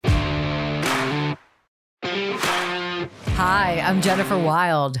Hi, I'm Jennifer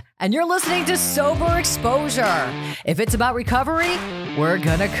Wild, and you're listening to Sober Exposure. If it's about recovery, we're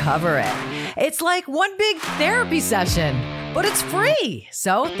gonna cover it. It's like one big therapy session, but it's free.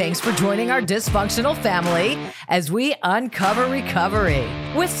 So thanks for joining our dysfunctional family as we uncover recovery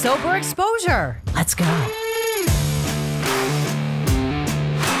with Sober Exposure. Let's go.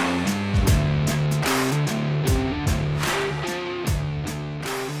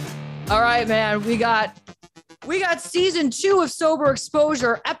 All right, man, we got season 2 of Sober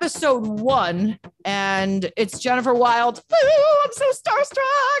Exposure, episode 1, and it's Jennifer Wild. Ooh, I'm so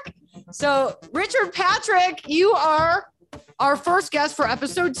starstruck. So, Richard Patrick, you are our first guest for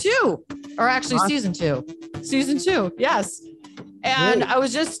episode 2, or actually season 2. Season 2, yes. And I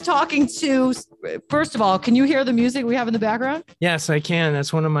was just talking to, first of all, can you hear the music we have in the background? Yes, I can.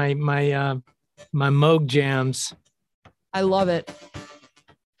 That's one of my Moog jams. I love it.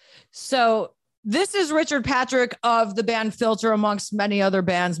 So, this is Richard Patrick of the band Filter, amongst many other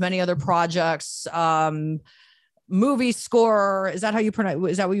bands, many other projects. Movie scorer. Is that how you pronounce?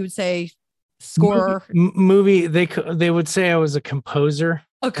 Is that what you would say? Scorer. Movie. They would say I was a composer.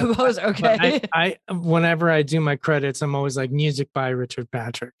 A composer. Okay. I whenever I do my credits, I'm always like music by Richard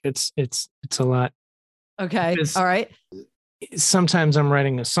Patrick. It's a lot. Okay. All right. Sometimes I'm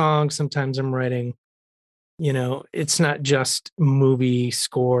writing a song. Sometimes I'm writing. It's not just movie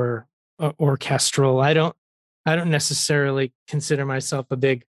score. Orchestral. I don't necessarily consider myself a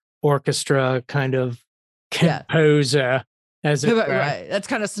big orchestra kind of composer, as it were. Right. That's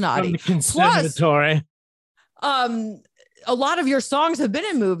kind of snotty. Conservatory. Plus, a lot of your songs have been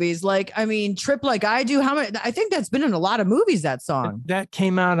in movies. Like, I mean, Trip Like I Do. How many? I think that's been in a lot of movies. That song that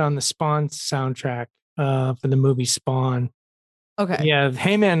came out on the Spawn soundtrack for the movie Spawn. Okay. Yeah,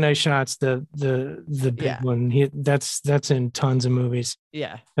 Hey Man, Nice Shots, the big one. That's in tons of movies.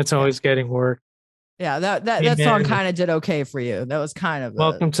 Yeah, that's always getting work. Yeah, that song kind of did okay for you. That was kind of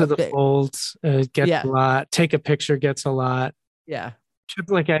Welcome to the Fold. Gets a lot. Take a Picture gets a lot. Yeah, Trip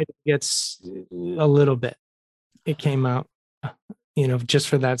Like I gets a little bit. It came out, just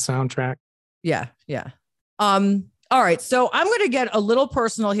for that soundtrack. Yeah. All right. So I'm going to get a little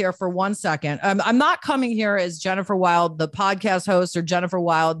personal here for 1 second. I'm not coming here as Jennifer Wild, the podcast host, or Jennifer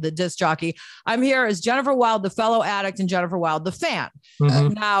Wild, the disc jockey. I'm here as Jennifer Wild, the fellow addict, and Jennifer Wild, the fan.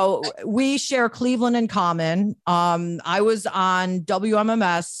 Mm-hmm. Now, we share Cleveland in common. I was on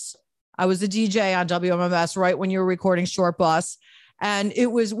WMMS. I was a DJ on WMMS right when you were recording Short Bus. And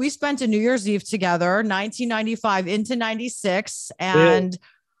we spent a New Year's Eve together, 1995 into 96. And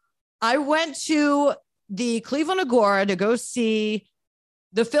I went to the Cleveland Agora to go see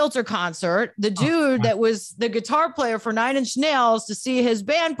the Filter concert, the dude that was the guitar player for Nine Inch Nails, to see his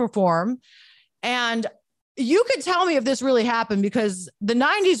band perform. And you could tell me if this really happened, because the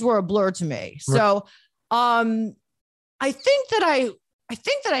 90s were a blur to me. So I think that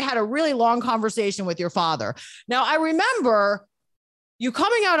I had a really long conversation with your father. Now, I remember you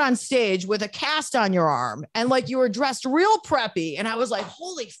coming out on stage with a cast on your arm, and like you were dressed real preppy. And I was like,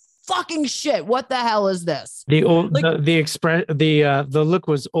 holy fucking shit, what the hell is this? The look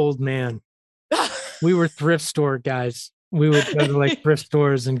was old man. We were thrift store guys. We would go to like thrift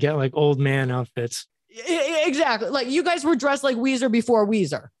stores and get like old man outfits. Exactly. Like you guys were dressed like Weezer before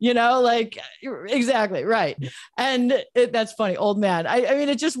Weezer, like exactly. Right. And that's funny. Old man. I mean,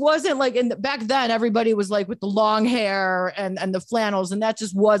 it just wasn't like back then everybody was like with the long hair and the flannels, and that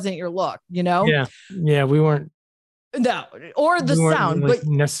just wasn't your look, Yeah. Yeah. We weren't. No, or the sound, but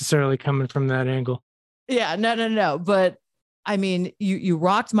necessarily coming from that angle. Yeah, no. But I mean, you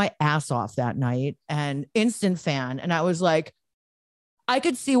rocked my ass off that night, and instant fan. And I was like, I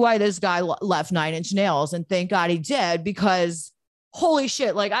could see why this guy left Nine Inch Nails, and thank God he did, because holy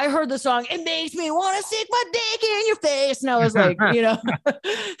shit, like I heard the song, it makes me want to stick my dick in your face. And I was like,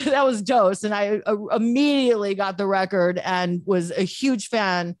 that was dose. And I immediately got the record and was a huge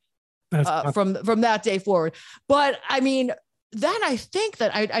fan. From that day forward. But I mean, then I think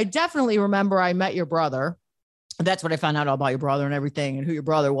that I definitely remember I met your brother. That's what I found out all about your brother and everything, and who your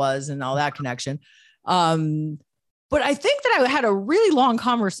brother was and all that connection. But I think that I had a really long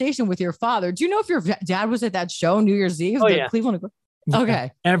conversation with your father. Do you know if your dad was at that show New Year's Eve? Cleveland.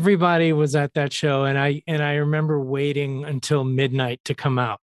 Okay. Everybody was at that show. And I remember waiting until midnight to come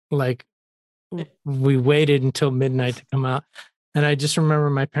out. Like we waited until midnight to come out. And I just remember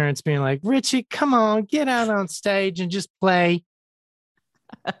my parents being like, Richie, come on, get out on stage and just play.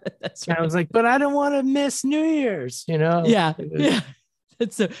 That's right. I was like, but I don't want to miss New Year's, Yeah.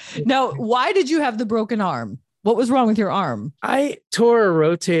 Now, why did you have the broken arm? What was wrong with your arm? I tore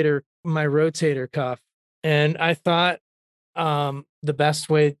my rotator cuff, and I thought the best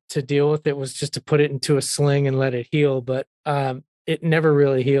way to deal with it was just to put it into a sling and let it heal, but it never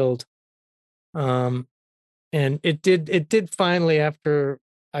really healed. Um, and it did finally after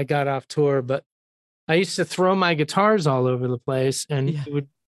I got off tour, but I used to throw my guitars all over the place, and Yeah. it would,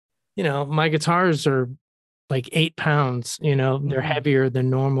 my guitars are like 8 pounds, they're Mhm. heavier than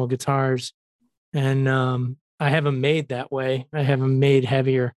normal guitars. And I have them made that way. I have them made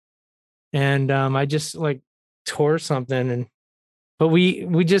heavier. And I just like tore something, and but we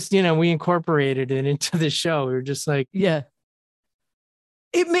just, we incorporated it into the show. We were just like, Yeah.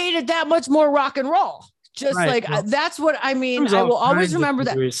 It made it that much more rock and roll. Just right. like Well, that's what I there mean. was I all will always kinds of remember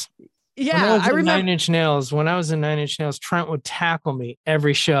that. theories. When I Yeah, was I in remember. Nine Inch Nails, Trent would tackle me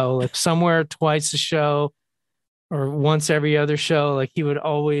every show, like somewhere twice a show or once every other show. Like he would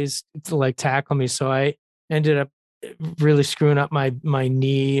always like tackle me. So I ended up really screwing up my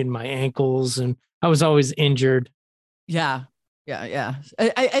knee and my ankles, and I was always injured. Yeah, yeah.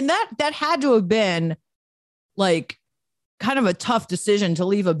 And that had to have been like kind of a tough decision to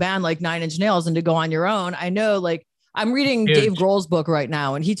leave a band like Nine Inch Nails and to go on your own. I know, like I'm reading Dave Huge. Grohl's book right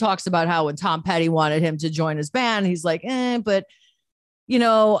now, and he talks about how when Tom Petty wanted him to join his band, he's like, but you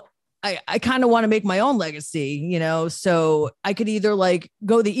know, I kind of want to make my own legacy, so I could either like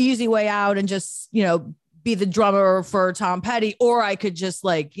go the easy way out and just, be the drummer for Tom Petty, or I could just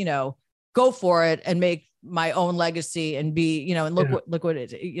like, go for it and make my own legacy and be, and Yeah. look what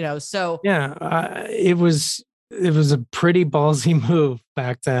it, so Yeah, it was a pretty ballsy move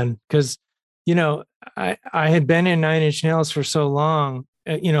back then because, I had been in Nine Inch Nails for so long,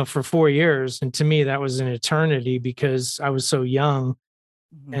 for 4 years, and to me that was an eternity because I was so young.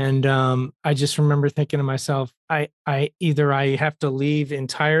 Mhm. And I just remember thinking to myself, I either I have to leave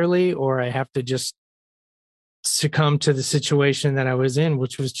entirely or I have to just succumb to the situation that I was in,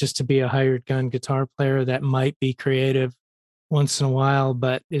 which was just to be a hired gun guitar player that might be creative once in a while,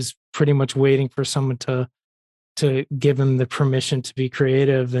 but is pretty much waiting for someone to give him the permission to be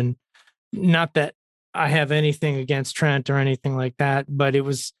creative. And not that I have anything against Trent or anything like that, but it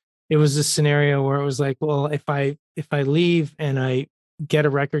was a scenario where it was like, well, if I leave and I get a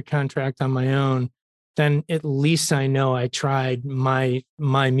record contract on my own, then at least I know I tried my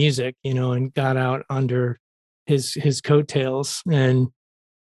music, and got out under his coattails.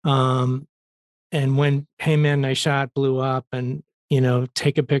 Um and when Hey Man I Shot blew up, and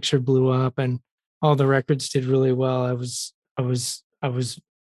Take a Picture blew up, and all the records did really well, I was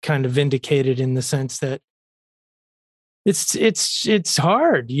kind of vindicated in the sense that it's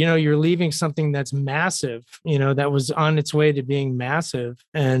hard. You're leaving something that's massive, that was on its way to being massive.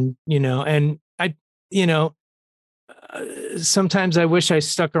 And I you know sometimes I wish I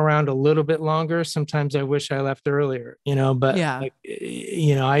stuck around a little bit longer. Sometimes I wish I left earlier, but Yeah.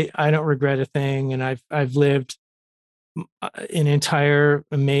 like, I don't regret a thing. And I've lived an entire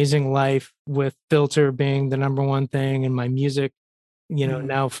amazing life with Filter being the number one thing, and my music, Mhm.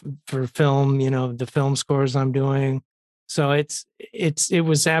 now for film, the film scores I'm doing. So it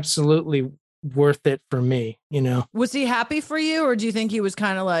was absolutely worth it for me. Was he happy for you, or do you think he was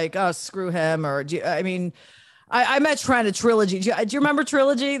kind of like, oh, screw him? Or I mean, I met Trent at Trilogy. Do you remember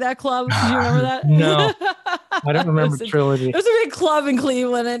Trilogy, that club? Do you remember that? No, I don't it, remember was a, it Trilogy. was a big club in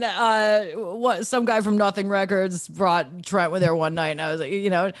Cleveland, and what some guy from Nothing Records brought Trent with there one night, and I was like,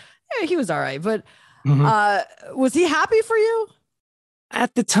 yeah, he was all right, but Mhm. uh, was he happy for you?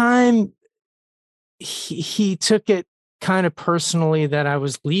 At the time, he took it kind of personally that I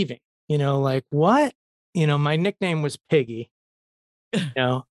was leaving, like what? My nickname was Piggy,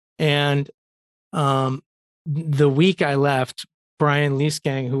 and um, the week I left, Brian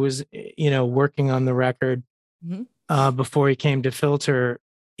Leesgang, who was, working on the record Mhm. before he came to Filter,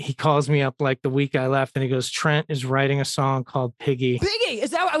 he calls me up like the week I left, and he goes, Trent is writing a song called Piggy. Piggy, is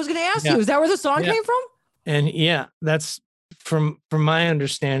that what I was going to ask Yeah. you? Is that where the song Yeah. came from? And yeah, that's from my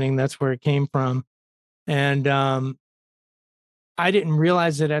understanding, that's where it came from. And I didn't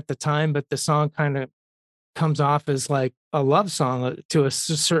realize it at the time, but the song kind of comes off as like a love song to a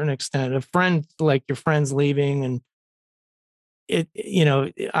certain extent. A friend, like your friend's leaving, and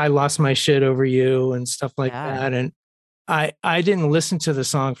I lost my shit over you and stuff like Yeah. that. And I didn't listen to the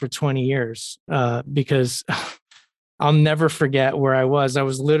song for 20 years because I'll never forget where I was. I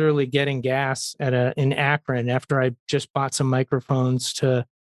was literally getting gas in Akron after I just bought some microphones to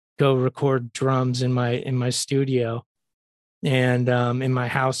go record drums in my studio, and in my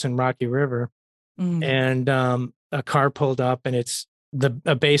house in Rocky River. Mm. And a car pulled up, and it's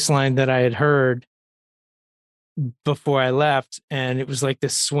a bass line that I had heard before I left, and it was like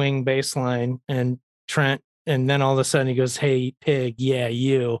this swing bass line. And Trent, and then all of a sudden he goes, "Hey Pig, yeah,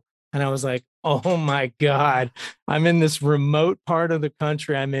 you." And I was like, oh my God, I'm in this remote part of the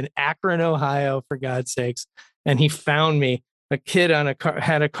country. I'm in Akron, Ohio, for God's sakes. And he found me. A kid on a car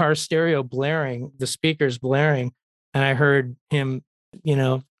had a car stereo blaring, the speakers blaring. And I heard him,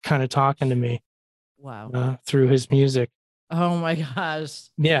 kind of talking to me Wow. through his music. Oh my gosh.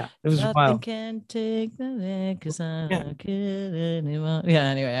 Yeah, it was Nothing wild. can take the way because I Yeah. could anymore. Yeah,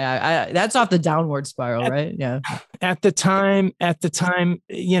 anyway, I that's off the Downward Spiral, right? Yeah. At the time,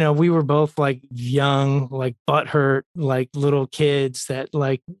 we were both like young, like butthurt, like little kids that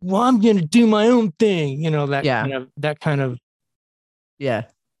like, well, I'm gonna do my own thing, Yeah. that kind of, Yeah.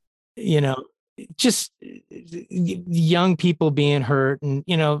 you know, just young people being hurt, and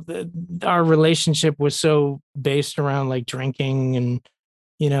our relationship was so based around like drinking, and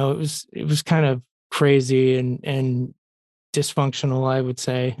it was kind of crazy and dysfunctional, I would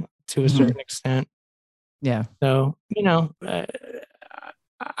say, to a certain extent. Yeah. So,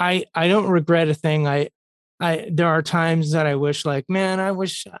 I don't regret a thing. There are times that I wish, like, man, I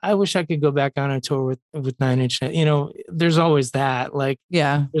wish I could go back on a tour with Nine Inch Nails. There's always that, like,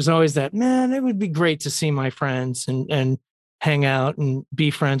 Yeah. there's always that, man, it would be great to see my friends and hang out and be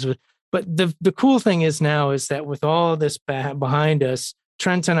friends with. But the cool thing is now is that with all this behind us,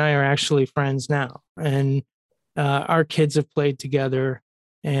 Trent and I are actually friends now, and our kids have played together.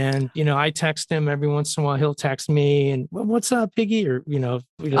 And I text him every once in a while. He'll text me and, well, what's up, Piggy? Or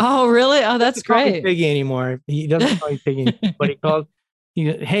Oh, really? Oh, that's call me great. Piggy anymore. He doesn't call me Piggy, but he called.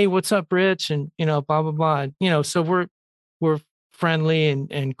 Hey, what's up, Rich? And blah blah blah. So we're friendly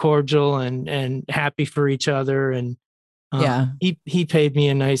and cordial and happy for each other. And Yeah. he paid me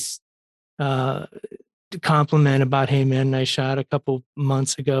a nice compliment about, hey man, nice shot, a couple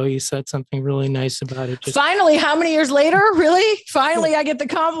months ago. He said something really nice about it. Finally, how many years later? Really? Finally, I get the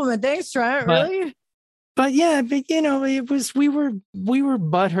compliment. Thanks, Trent. Really? But yeah, but it was, we were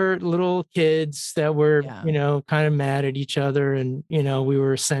butthurt little kids that were, kind of mad at each other, and we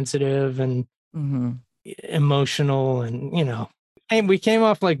were sensitive and emotional, and we came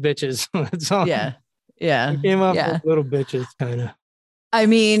off like bitches. That's all. Yeah. Yeah. We came off like little bitches, kind of. I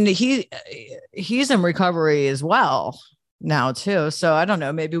mean, he's in recovery as well now too. So I don't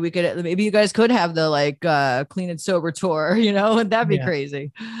know. Maybe you guys could have the like clean and sober tour, and that'd be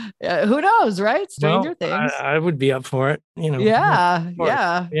crazy. Who knows, right? Stranger things. I would be up for it. Yeah.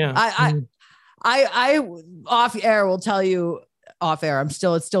 Yeah. I off air will tell you off air. It's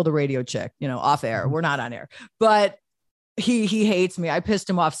still the radio chick, off air. We're not on air, but he hates me. I pissed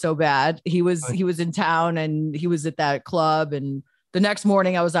him off so bad. He was in town and he was at that club, and the next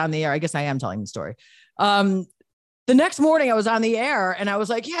morning I was on the air. I guess I am telling the story. The next morning I was on the air and I was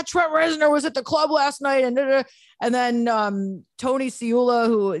like, yeah, Trent Reznor was at the club last night. And then Tony Ciula,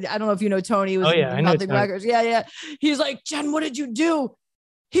 who I don't know if you know Tony, was in Nothing Records. Yeah. He's like, Jen, what did you do?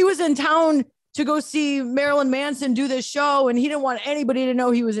 He was in town to go see Marilyn Manson do this show, and he didn't want anybody to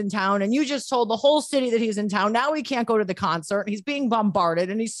know he was in town. And you just told the whole city that he's in town. Now he can't go to the concert. He's being bombarded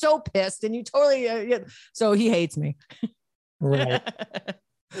and he's so pissed. And you totally, so he hates me. Right.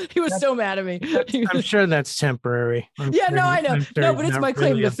 He was so mad at me. I'm sure that's temporary. I know. No, but it's my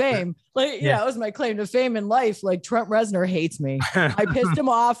claim to fame. Like, it was my claim to fame in life. Like, Trent Reznor hates me. I pissed him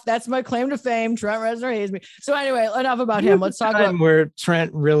off. That's my claim to fame. Trent Reznor hates me. So anyway, enough about him. Let's talk about where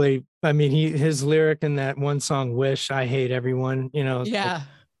Trent really, his lyric in that one song, Wish, I hate everyone, Yeah.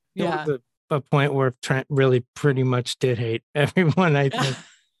 There was a point where Trent really pretty much did hate everyone, I think,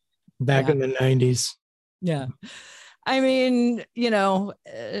 back in the 90s. Yeah. I mean,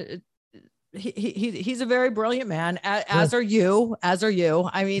 he's a very brilliant man, as are you.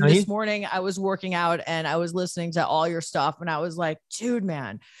 I mean, this morning I was working out and I was listening to all your stuff and I was like, dude,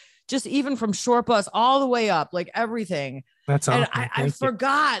 man, just even from Short Bus all the way up, like everything. That's awesome. And I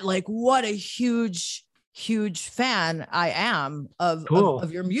forgot like what a huge fan I am of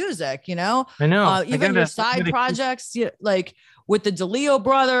your music, I know. Even your side projects, like with the DeLeo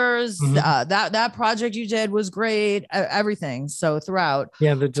brothers, that project you did was great. Everything. So throughout.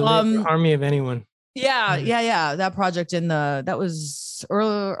 Yeah. The DeLeo Army of Anyone. Yeah. That project that was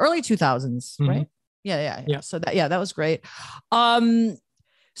early 2000s, right? Yeah. So that was great.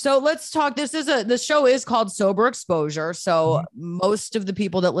 So let's talk. The show is called Sober Exposure. So most of the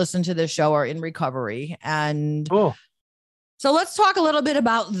people that listen to this show are in recovery. And so let's talk a little bit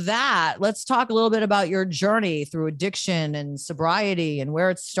about that. Let's talk a little bit about your journey through addiction and sobriety and where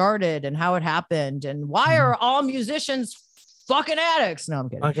it started and how it happened and why are all musicians fucking addicts? No, I'm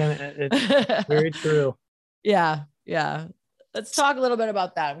kidding. It's very true. Yeah. Let's talk a little bit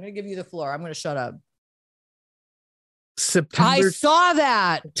about that. I'm going to give you the floor. I'm going to shut up. I saw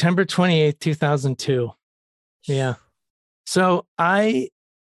that. September 28th, 2002. Yeah. So I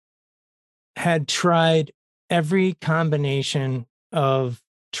had tried every combination of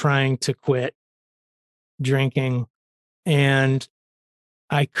trying to quit drinking, and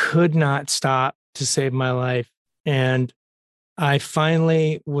I could not stop to save my life. And I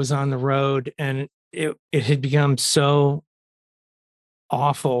finally was on the road, and it had become so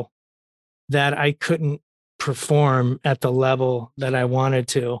awful that I couldn't perform at the level that I wanted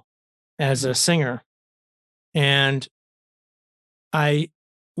to as a singer. And I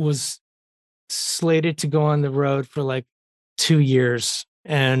was slated to go on the road for like 2 years.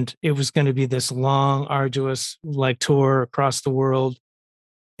 And it was going to be this long, arduous like tour across the world.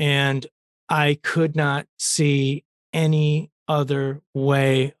 And I could not see any other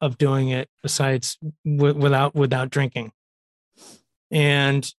way of doing it besides without drinking.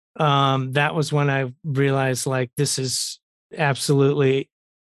 And that was when I realized like this is absolutely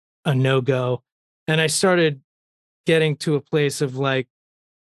a no-go. And I started getting to a place of like,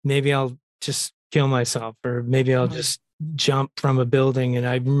 maybe I'll just kill myself, or maybe I'll just jump from a building. And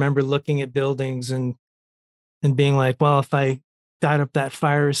I remember looking at buildings and being like, well, if I got up that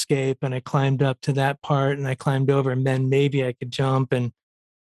fire escape and I climbed up to that part and I climbed over, and then maybe I could jump.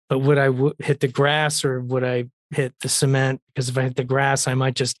 But would I hit the grass, or would I hit the cement? Because if I hit the grass, I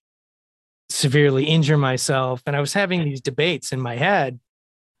might just severely injure myself. And I was having these debates in my head.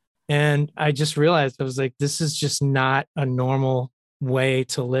 And I just realized, I was like, this is just not a normal way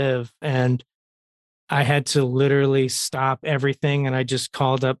to live. And I had to literally stop everything. And I just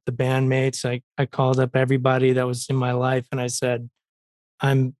called up the bandmates. I called up everybody that was in my life. And I said,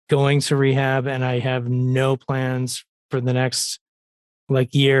 I'm going to rehab, and I have no plans for the next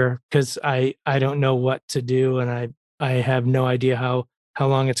like year, because I don't know what to do. And I have no idea how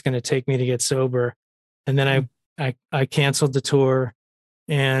long it's going to take me to get sober. And then I canceled the tour,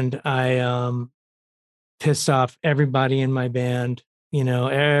 and I pissed off everybody in my band. You know,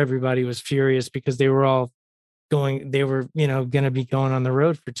 everybody was furious because they were all going to be going on the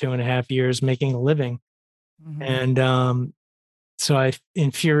road for 2.5 years, making a living. Mm-hmm. And so I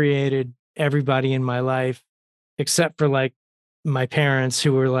infuriated everybody in my life, except for like my parents,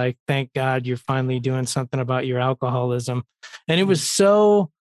 who were like, thank God you're finally doing something about your alcoholism. And it was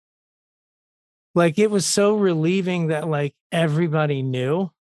so relieving that like everybody knew.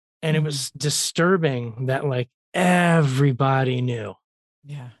 And it was disturbing that like everybody knew.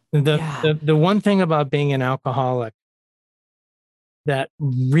 Yeah. The one thing about being an alcoholic that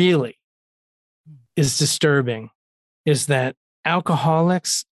really is disturbing is that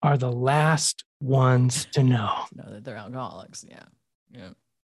alcoholics are the last ones to know. That they're alcoholics. Yeah. Yeah.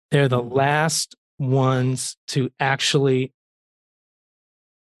 They're the last ones to actually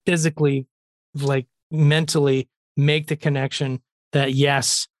physically, like mentally make the connection that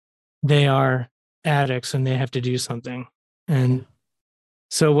yes, they are addicts and they have to do something. And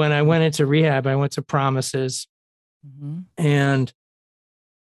so when I went into rehab, I went to Promises, and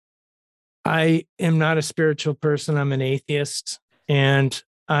I am not a spiritual person. I'm an atheist, and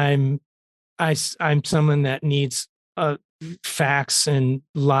I'm someone that needs facts and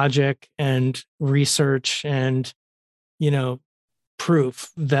logic and research and,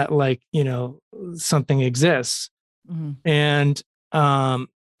 proof that like, something exists. And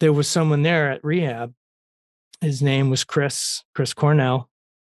there was someone there at rehab. His name was Chris Cornell.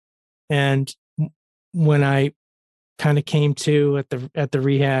 And when I kind of came to at the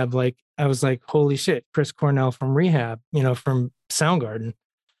rehab, like I was like, holy shit, Chris Cornell from rehab, from Soundgarden.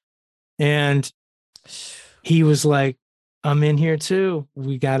 And he was like, I'm in here too.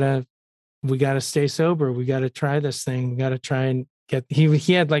 We gotta stay sober. We gotta try this thing. We gotta try and get.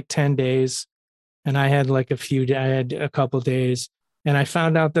 He had like 10 days, and I had like I had a couple days, and I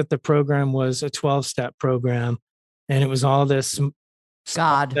found out that the program was a 12-step program, and it was all this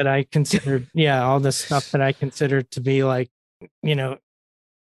God that I considered, all this stuff that I considered to be like,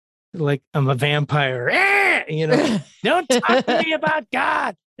 like I'm a vampire. Don't talk to me about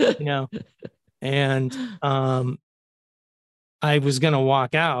God. And I was gonna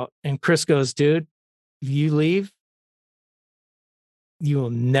walk out, and Chris goes, dude, if you leave, you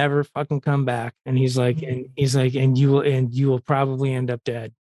will never fucking come back. And he's like, and you will probably end up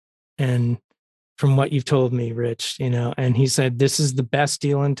dead. And from what you've told me, Rich, and he said, this is the best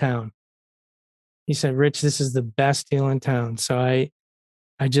deal in town. He said, Rich, this is the best deal in town. So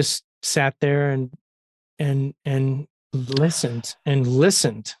I just sat there and listened.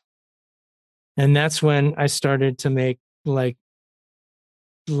 And that's when I started to make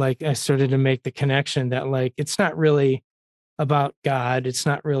I started to make the connection that like, it's not really about God. It's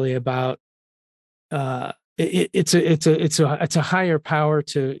not really about, it's a higher power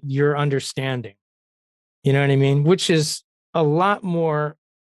to your understanding. You know what I mean? Which is a lot more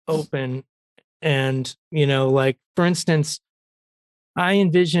open And, like, for instance, I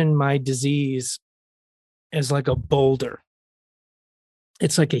envision my disease as like a boulder.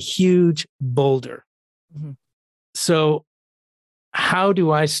 It's like a huge boulder. Mhm. So how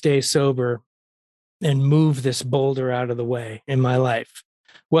do I stay sober and move this boulder out of the way in my life?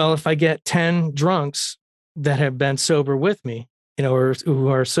 Well, if I get 10 drunks that have been sober with me, or who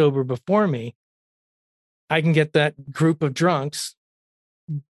are sober before me, I can get that group of drunks,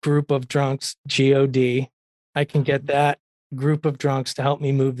 GOD. I can get that group of drunks to help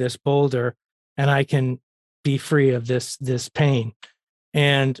me move this boulder, and I can be free of this pain.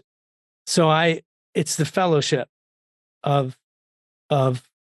 And so it's the fellowship of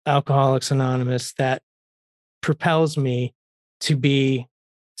Alcoholics Anonymous that propels me to be.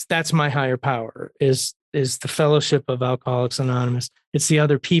 That's my higher power, is the fellowship of Alcoholics Anonymous. It's the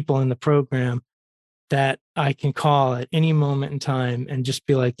other people in the program that I can call at any moment in time and just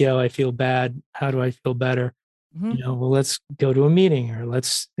be like, yo, I feel bad. How do I feel better? Mm-hmm. Well, let's go to a meeting, or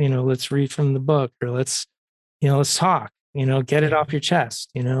let's read from the book, or let's talk, get it off your chest.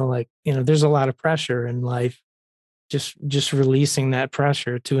 There's a lot of pressure in life. Just releasing that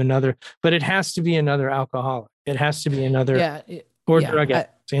pressure to another, but it has to be another alcoholic. It has to be another drug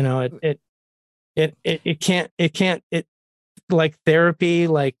addict. It can't, like therapy,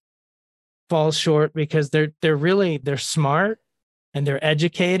 like, falls short, because they're smart and they're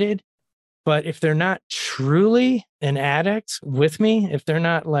educated. But if they're not truly an addict with me, if they're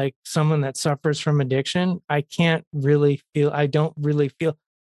not like someone that suffers from addiction, I don't really feel,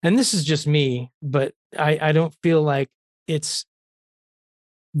 and this is just me, but I don't feel like it's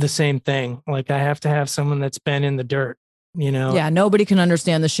the same thing. Like, I have to have someone that's been in the dirt, Yeah, nobody can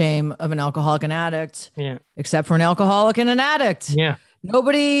understand the shame of an alcoholic and addict. Yeah. Except for an alcoholic and an addict. Yeah.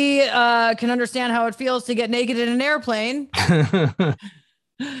 Nobody can understand how it feels to get naked in an airplane.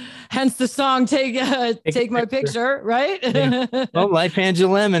 Hence the song "Take My Picture," right? Yeah. Well, life hands you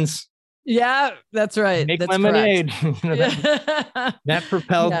lemons. Yeah, that's right. Make that's lemonade. That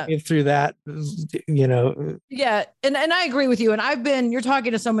propelled me through that. Yeah, and I agree with you. And you're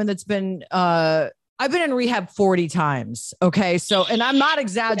talking to someone that's been I've been in rehab 40 times. Okay, so, and I'm not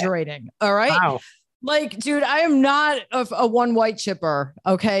exaggerating. All right. Wow. Like, dude, I am not a one white chipper.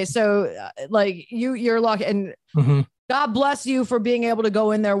 Okay. So like you're lucky, and God bless you for being able to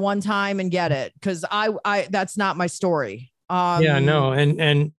go in there one time and get it. Cause I that's not my story. Yeah, no.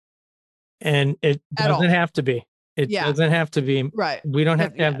 And it doesn't have to be. It doesn't have to be. Right. We don't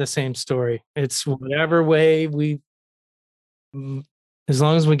have to have the same story. It's whatever way as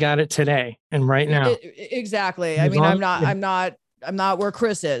long as we got it today and right now. Exactly. I mean, I'm not where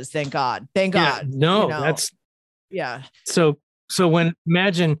Chris is. Thank God. Thank God. No, that's. Yeah. So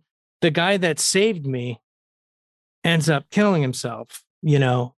imagine the guy that saved me ends up killing himself,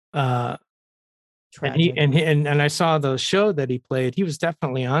 Tragic. and I saw the show that he played. He was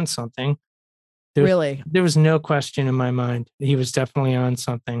definitely on something. There was no question in my mind. He was definitely on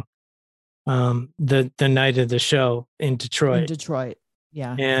something. The night of the show in Detroit.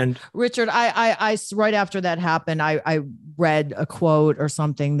 Yeah. And Richard, I right after that happened, I read a quote or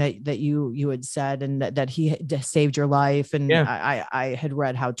something that you had said, and that he saved your life. And I had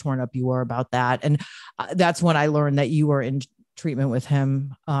read how torn up you were about that. And that's when I learned that you were in treatment with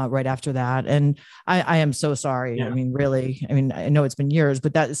him right after that. And I am so sorry. Yeah. I mean, really, I know it's been years,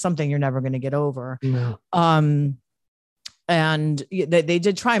 but that is something you're never going to get over. No. And they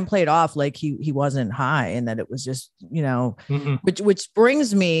did try and play it off like he wasn't high, and that it was just, which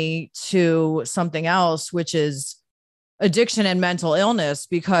brings me to something else, which is addiction and mental illness,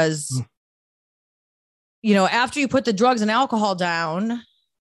 because, after you put the drugs and alcohol down,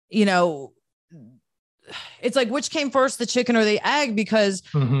 it's like, which came first, the chicken or the egg? Because,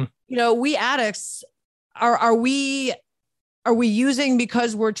 we addicts are we using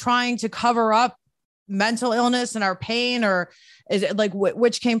because we're trying to cover up mental illness and our pain, or is it like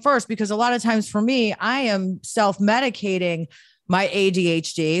which came first? Because a lot of times for me, I am self-medicating my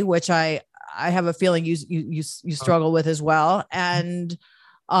ADHD, which I have a feeling you struggle with as well, and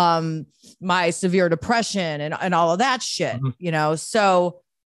my severe depression and all of that shit. So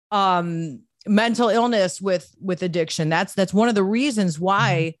mental illness with addiction, that's one of the reasons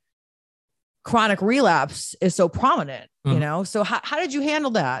why chronic relapse is so prominent. So how did you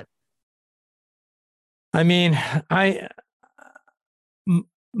handle that? I mean,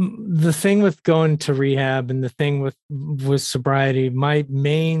 the thing with going to rehab and the thing with sobriety, my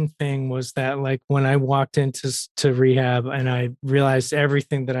main thing was that, like, when I walked into rehab and I realized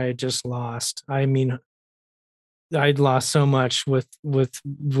everything that I had just lost. I mean, I'd lost so much with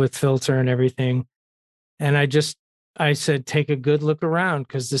Filter and everything. And I just I said, take a good look around,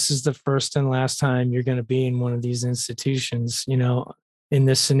 because this is the first and last time you're going to be in one of these institutions, in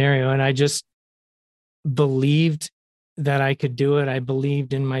this scenario. And I just believed that I could do it. I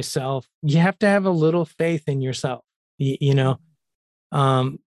believed in myself. You have to have a little faith in yourself, you know.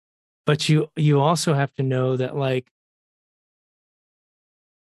 But you also have to know that, like,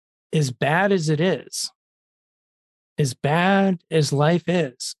 as bad as it is, as bad as life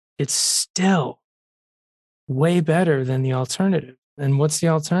is, it's still way better than the alternative. And what's the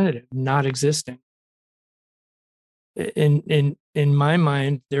alternative? Not existing. In my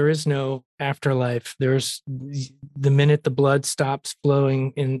mind, there is no afterlife. There's the minute the blood stops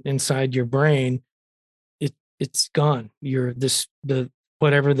flowing inside your brain, it's gone. You're the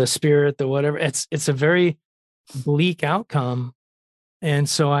whatever, the spirit, the whatever. It's a very bleak outcome. And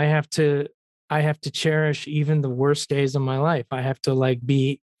so I have to cherish even the worst days of my life. I have to, like,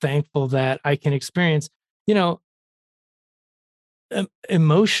 be thankful that I can experience,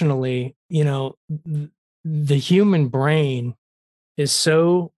 emotionally, the human brain is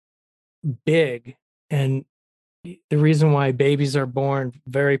so big. And the reason why babies are born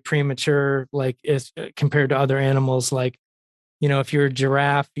very premature, like, is compared to other animals, like, if you're a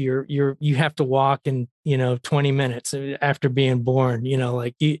giraffe, you have to walk in, 20 minutes after being born,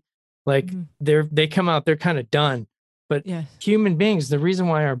 they come out, they're kind of done. But human beings, the reason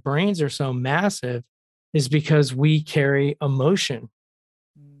why our brains are so massive is because we carry emotion.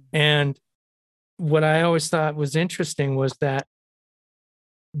 And what I always thought was interesting was that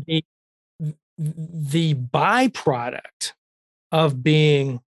the byproduct of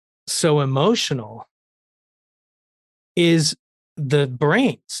being so emotional is the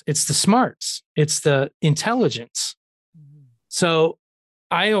brains, it's the smarts, it's the intelligence. So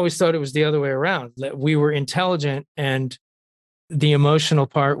I always thought it was the other way around, that we were intelligent and the emotional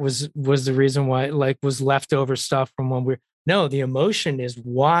part was the reason why, like, was leftover stuff from when no, the emotion is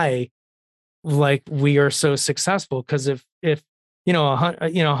why, like, we are so successful. Because if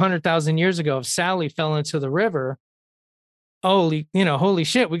 100,000 years ago, if Sally fell into the river, holy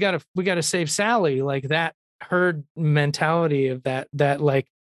shit, we gotta save Sally. Like, that herd mentality of that like,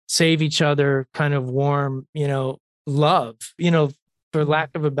 save each other kind of warm, love, for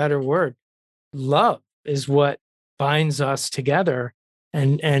lack of a better word, love is what binds us together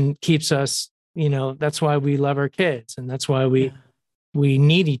and keeps us, that's why we love our kids, and that's why we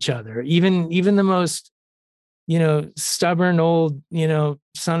need each other. Even the most, stubborn old,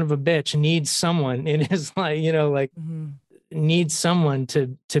 son of a bitch needs someone in his life, needs someone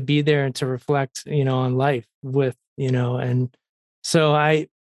to be there and to reflect, on life with, and so I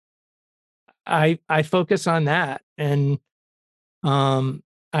focus on that. And I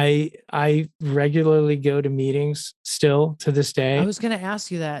regularly go to meetings still to this day. I was going to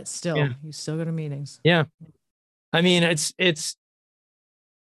ask you that. Still, you still go to meetings? Yeah. I mean, it's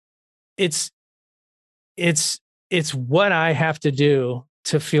what I have to do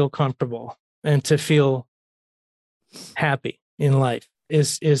to feel comfortable and to feel happy in life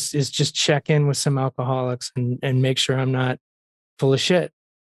is just check in with some alcoholics and make sure I'm not full of shit.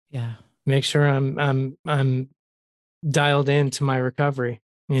 Yeah. Make sure I'm dialed into my recovery,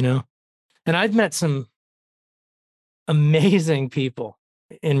 And I've met some amazing people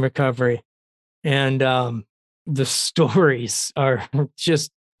in recovery, and the stories are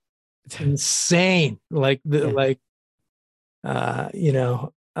just insane.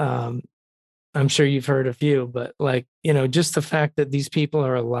 I'm sure you've heard a few, but, like, just the fact that these people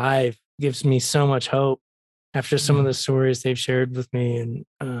are alive gives me so much hope after some of the stories they've shared with me. And,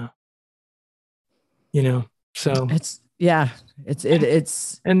 so it's a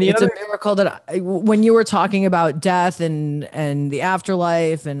miracle that when you were talking about death and the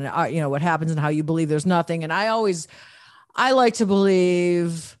afterlife and, what happens and how you believe there's nothing. And I like to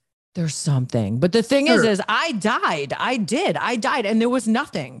believe there's something, but the thing is I died and there was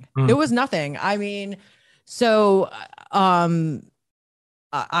nothing. There was nothing. I mean, so,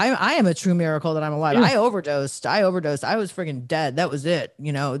 I am a true miracle that I'm alive. I overdosed. I was freaking dead. That was it.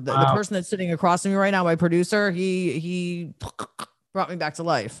 The person that's sitting across from me right now, my producer, he brought me back to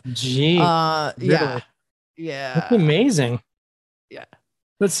life. Gee. Really? Yeah. That's amazing. Yeah.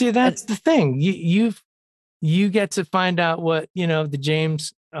 But see, that's the thing. You get to find out what, the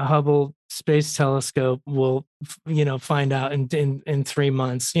James Hubble Space Telescope will, find out in 3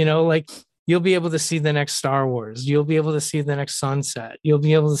 months, like, you'll be able to see the next Star Wars. You'll be able to see the next sunset. You'll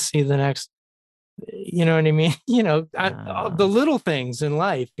be able to see the next, you know what I mean? The little things in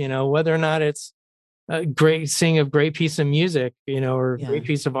life, whether or not it's seeing a great piece of music, or a great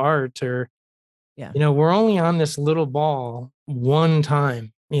piece of art, or, we're only on this little ball one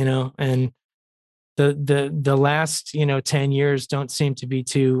time, and the last 10 years don't seem to be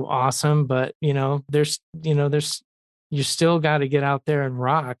too awesome, but there's you still got to get out there and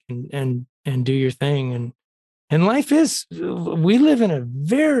rock and do your thing, and life is, we live in a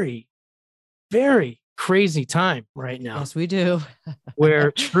very, very crazy time right now. Yes, we do.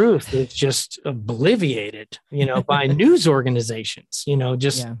 Where truth is just obliviated, by news organizations,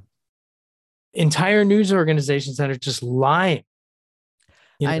 just entire news organizations that are just lying.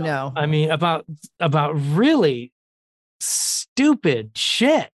 I know. I mean, about really stupid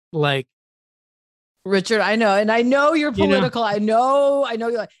shit. Like, Richard, I know. And I know you're political. I know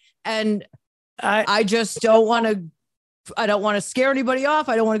you're, and I just don't want to scare anybody off.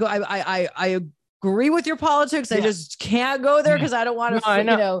 I don't want to go. I agree with your politics. I just can't go there because I don't want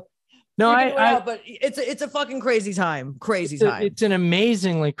to, but it's a fucking crazy time. It's an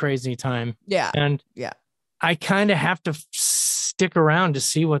amazingly crazy time. Yeah. And I kind of have to stick around to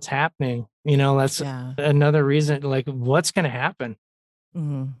see what's happening. That's another reason, like, what's going to happen?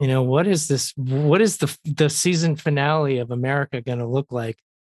 Mm-hmm. What is this? What is the season finale of America going to look like?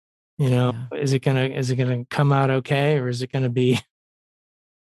 Is it gonna come out okay, or is it going to be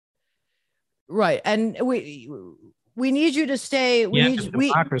right? And we need you to stay. We need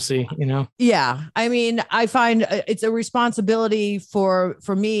democracy. Yeah, I mean, I find it's a responsibility for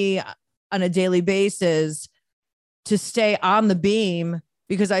me on a daily basis to stay on the beam,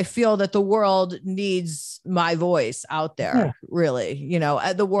 because I feel that the world needs my voice out there. Yeah. Really,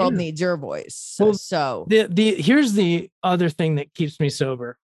 the world needs your voice. Well, so here's the other thing that keeps me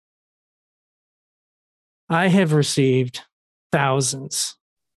sober. I have received thousands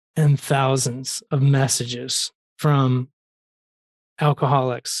and thousands of messages from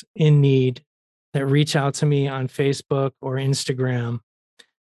alcoholics in need that reach out to me on Facebook or Instagram.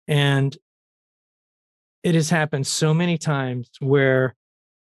 And it has happened so many times where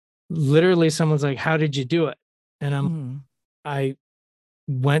literally someone's like, how did you do it? And I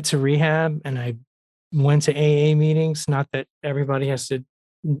went to rehab and I went to AA meetings. Not that everybody has to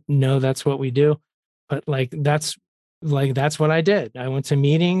know that's what we do, but that's what I did. I went to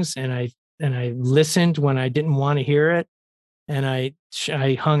meetings and I listened when I didn't want to hear it. And I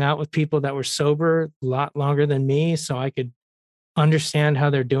hung out with people that were sober a lot longer than me, so I could understand how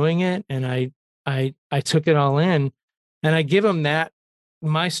they're doing it. And I took it all in, and I give them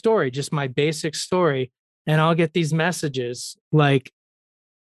my story, just my basic story. And I'll get these messages like,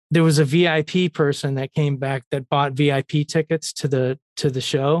 there was a VIP person that came back that bought VIP tickets to the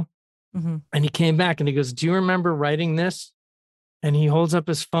show. Mm-hmm. And he came back and he goes, do you remember writing this? And he holds up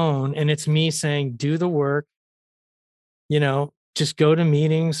his phone and it's me saying, do the work, just go to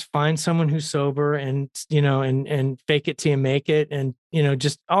meetings, find someone who's sober and fake it till you make it. And,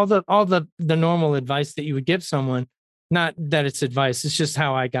 just all the normal advice that you would give someone. Not that it's advice. It's just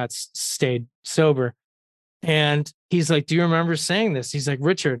how I stayed sober. And he's like, do you remember saying this? He's like,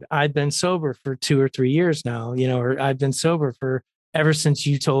 Richard, I've been sober for 2 or 3 years now, or I've been sober for ever since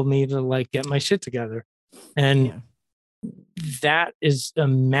you told me to get my shit together. And that is a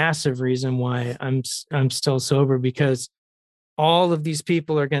massive reason why I'm still sober, because all of these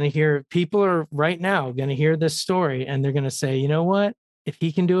people are right now going to hear this story and they're going to say, you know what, if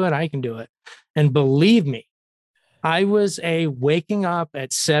he can do it, I can do it. And believe me, I was waking up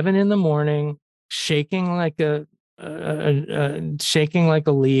at 7 a.m, shaking like a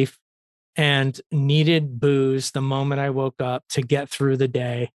leaf, and needed booze the moment I woke up to get through the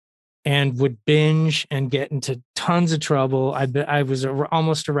day, and would binge and get into tons of trouble. I was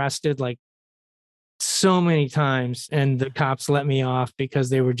almost arrested so many times, and the cops let me off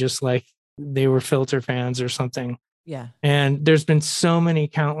because they were just they were filter fans or something. Yeah. And there's been so many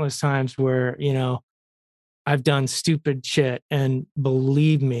countless times where, I've done stupid shit, and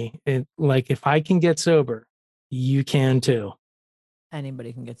believe me, if I can get sober, you can too.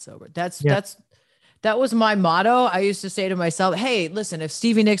 Anybody can get sober. That was my motto. I used to say to myself, hey, listen, if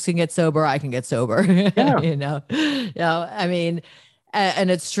Stevie Nicks can get sober, I can get sober. Yeah. I mean,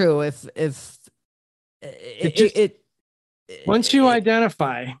 and it's true. If once you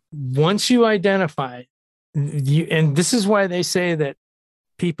identify, and this is why they say that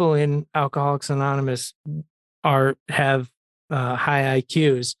people in Alcoholics Anonymous have high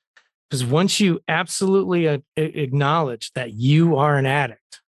IQs, because once you absolutely acknowledge that you are an addict,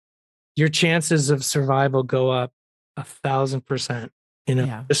 your chances of survival go up 1,000%.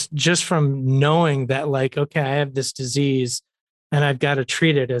 Just from knowing that, okay, I have this disease and I've got to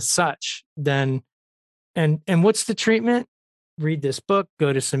treat it as such. Then, and what's the treatment? Read this book,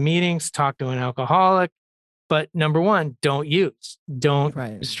 go to some meetings, talk to an alcoholic. But number one, don't use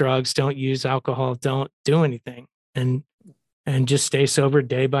drugs, don't use alcohol, don't do anything, and just stay sober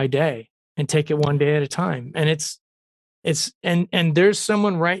day by day. and take it one day at a time. And and there's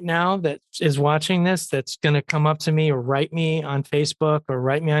someone right now that is watching this that's going to come up to me or write me on Facebook or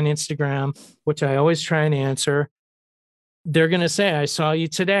write me on Instagram, which I always try and answer. They're going to say, I saw you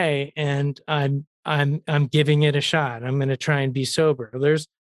today and I'm giving it a shot. I'm going to try and be sober.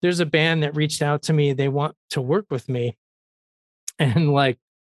 There's a band that reached out to me. They want to work with me. And like,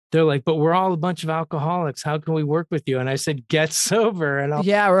 they're like, but we're all a bunch of alcoholics. How can we work with you? And I said, get sober. And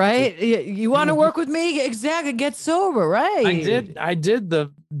yeah, right. You want to work with me? Exactly. Get sober. Right. I did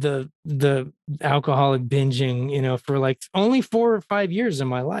the alcoholic binging, you know, for like only 4 or 5 years in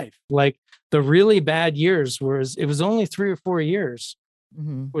my life. Like the really bad years it was only 3 or 4 years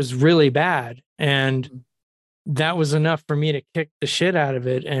was really bad. And that was enough for me to kick the shit out of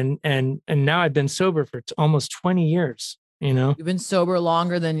it. And now I've been sober for almost 20 years. You know, you've been sober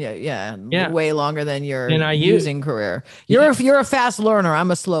longer than way longer than your using career. You're a fast learner.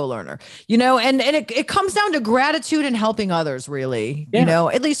 I'm a slow learner, you know, and it comes down to gratitude and helping others, really, you know,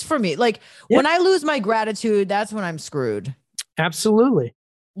 at least for me. Like when I lose my gratitude, that's when I'm screwed. Absolutely.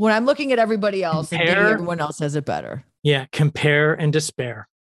 When I'm looking at everybody else and thinking everyone else has it better. Yeah. Compare and despair.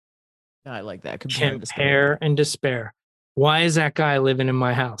 I like that. Compare and despair. Why is that guy living in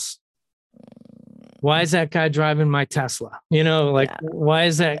my house? Why is that guy driving my Tesla? You know, like, why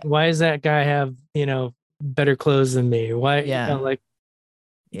is that guy have, you know, better clothes than me? Why, you know,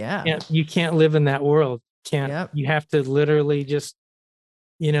 you can't live in that world. You have to literally just,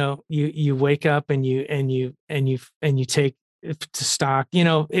 you know, you wake up and you take it to stock. You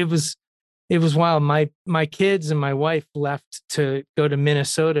know, it was wild. My kids and my wife left to go to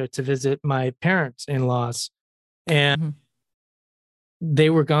Minnesota to visit my parents-in-laws, and they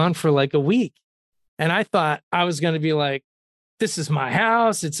were gone for like a week. And I thought I was going to be like, this is my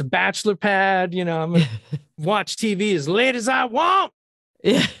house. It's a bachelor pad. You know, I'm going to watch TV as late as I want.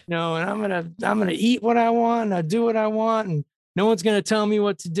 Yeah. You know, and I'm going to eat what I want. And I do what I want. And no one's going to tell me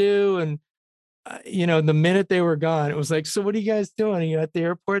what to do. And, you know, the minute they were gone, it was like, so what are you guys doing? Are you at the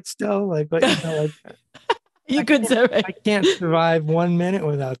airport still? Like, but, you know, like, I can't survive 1 minute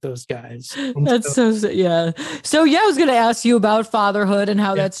without those guys. That's so yeah. So I was going to ask you about fatherhood and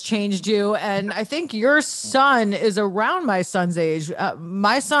how that's changed you. And I think your son is around my son's age.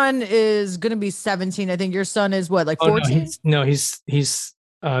 My son is going to be 17. I think your son is what, like 14? No, he's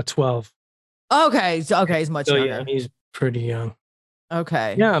 12. Okay. He's much younger. Yeah, he's pretty young.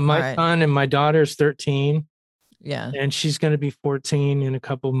 Okay. Yeah, my son and my daughter's 13. Yeah. And she's going to be 14 in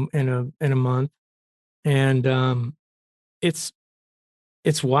a month. And it's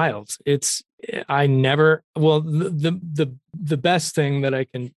wild. The best thing that I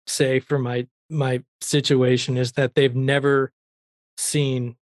can say for my situation is that they've never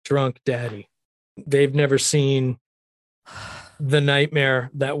seen drunk daddy. They've never seen the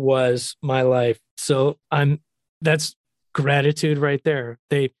nightmare that was my life. So that's gratitude right there.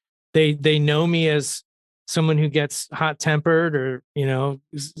 They know me as someone who gets hot tempered or, you know,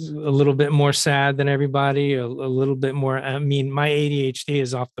 a little bit more sad than everybody, a little bit more. I mean, my ADHD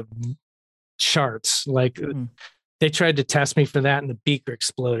is off the charts. Like they tried to test me for that and the beaker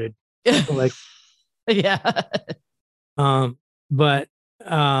exploded. Like, yeah. But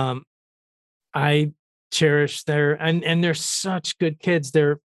I cherish and they're such good kids.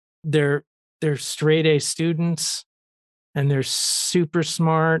 They're straight A students. And they're super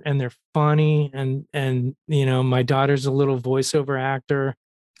smart and they're funny. And, you know, my daughter's a little voiceover actor.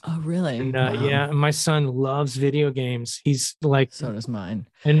 Oh, really? And wow. Yeah, my son loves video games. He's like, so does mine.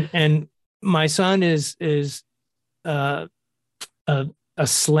 And my son is a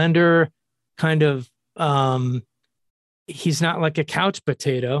slender kind of, he's not like a couch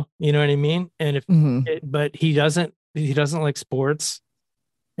potato, you know what I mean? And but he doesn't like sports.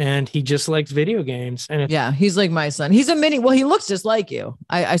 And he just likes video games. And he's like my son. He's he looks just like you.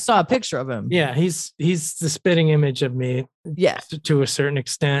 I saw a picture of him. Yeah, he's the spitting image of me. Yeah, to a certain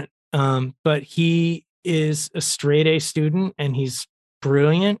extent. But he is a straight A student and he's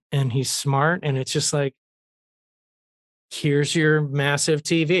brilliant and he's smart. And it's just like, here's your massive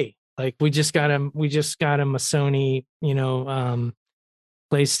TV. Like we just got him a Sony, you know,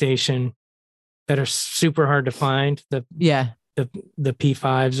 PlayStation that are super hard to find. The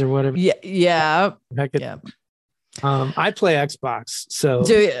P5s or whatever. Yeah. I play Xbox. So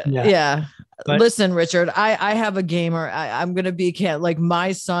But, listen, Richard, I have a gamer. I'm going to be like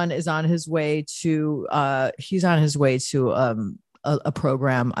my son is on his way to a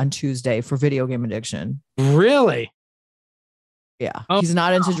program on Tuesday for video game addiction. Really? Yeah. He's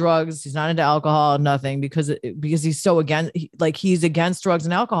not into drugs. He's not into alcohol, nothing because he's so he's against drugs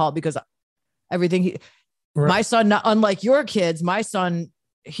and alcohol because everything my son, not unlike your kids, my son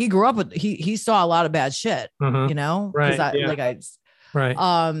he grew up with, he saw a lot of bad shit, Uh-huh. you know, because Right. Yeah.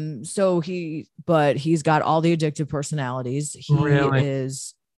 Right. so but he's got all the addictive personalities. Really?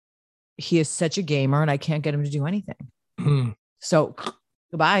 He is such a gamer, and I can't get him to do anything. Mm. So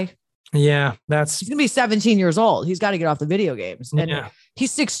goodbye. Yeah, He's gonna be 17 years old. He's got to get off the video games. And yeah.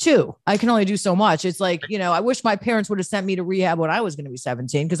 he's 6'2". I can only do so much. It's like, you know, I wish my parents would have sent me to rehab when I was going to be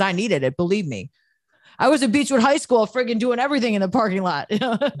 17 because I needed it. Believe me. I was at Beechwood High School friggin' doing everything in the parking lot.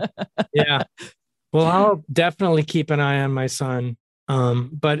 Yeah. Well, I'll definitely keep an eye on my son.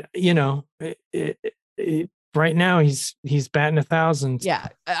 But you know, right now he's batting 1,000. Yeah.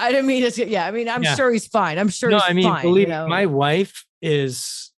 I didn't mean to. Yeah. I mean, I'm sure he's fine. I'm sure he's fine. Believe you know? my wife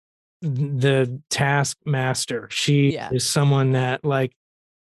is the taskmaster. She is someone that like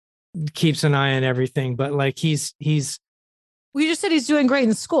keeps an eye on everything, but like he's we just said he's doing great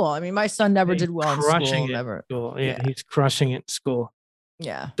in school. I mean, my son never did well in school. Never. Yeah, he's crushing it in school.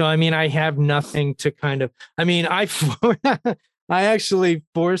 Yeah. So I mean, I have nothing to kind of. I mean, I actually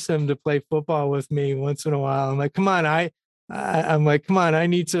force him to play football with me once in a while. I'm like, come on, I'm like, come on, I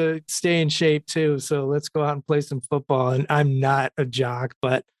need to stay in shape too. So let's go out and play some football. And I'm not a jock,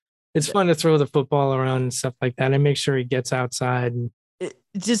 but it's fun to throw the football around and stuff like that. I make sure he gets outside. And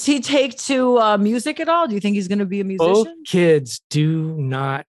does he take to music at all? Do you think he's going to be a musician? Both kids do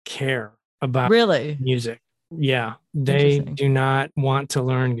not care about really music. Yeah, they do not want to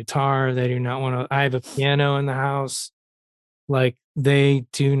learn guitar. They do not want to. I have a piano in the house. Like they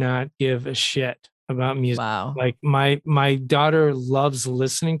do not give a shit about music. Wow. Like my daughter loves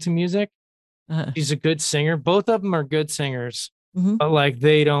listening to music. She's a good singer. Both of them are good singers, but like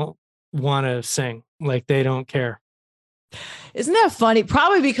they don't want to sing. Like they don't care. Isn't that funny?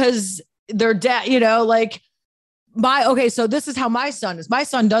 Probably because their dad, you know, like so this is how my son is. My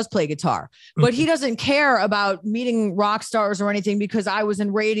son does play guitar, but he doesn't care about meeting rock stars or anything because I was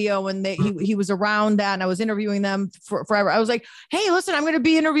in radio and he was around that and I was interviewing them forever. I was like, hey, listen, I'm going to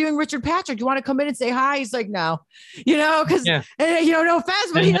be interviewing Richard Patrick. You want to come in and say hi? He's like, no, you know, because, you know, no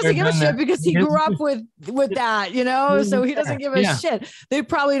offense, but he doesn't give a shit because he grew up with that, you know, so he doesn't give a shit. They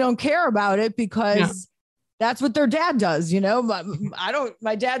probably don't care about it because that's what their dad does, you know.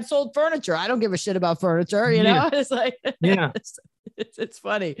 My dad sold furniture. I don't give a shit about furniture, you know. It's like, it's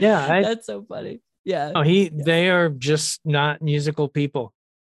funny. Yeah, that's so funny. Yeah. Oh, they are just not musical people.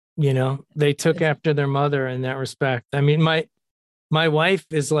 You know, they took after their mother in that respect. I mean, my wife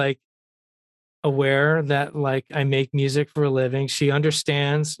is like aware that like I make music for a living. She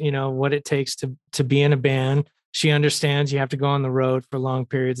understands, you know, what it takes to be in a band. She understands you have to go on the road for long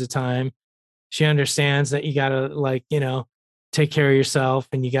periods of time. She understands that you got to like, you know, take care of yourself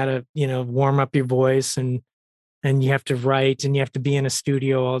and you got to, you know, warm up your voice and you have to write and you have to be in a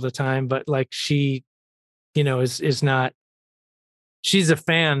studio all the time. But like she, you know, is not, she's a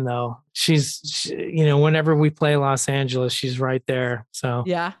fan though. She, you know, whenever we play Los Angeles, she's right there. So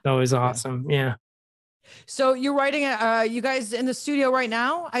it's always awesome. Yeah. So you're writing, you guys in the studio right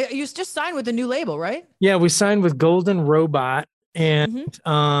now? You just signed with a new label, right? Yeah. We signed with Golden Robot and,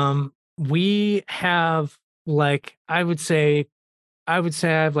 we have like, I would say I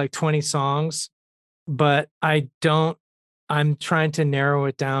have like 20 songs, but I'm trying to narrow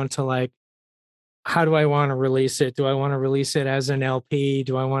it down to like, how do I want to release it? Do I want to release it as an LP?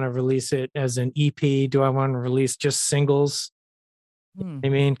 Do I want to release it as an EP? Do I want to release just singles? I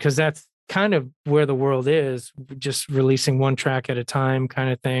mean, because that's kind of where the world is, just releasing one track at a time kind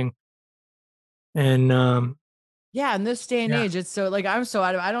of thing. And, yeah, in this day and age, it's so like I'm so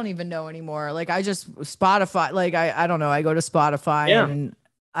I don't even know anymore. Like I just Spotify, like I don't know. I go to Spotify and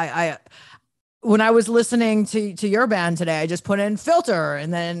I when I was listening to your band today, I just put in Filter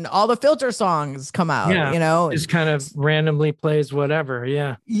and then all the Filter songs come out, you know. Just kind of randomly plays whatever.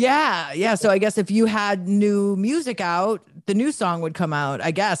 Yeah. Yeah. So I guess if you had new music out, the new song would come out,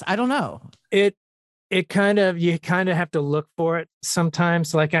 I guess. I don't know. You kind of have to look for it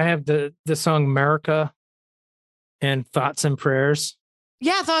sometimes. Like I have the song America and Thoughts and Prayers.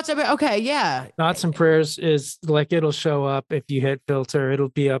 Yeah, Thoughts and Prayers. Okay, yeah. Thoughts and Prayers is like it'll show up if you hit Filter. It'll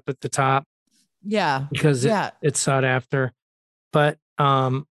be up at the top. Yeah. Because it's sought after. But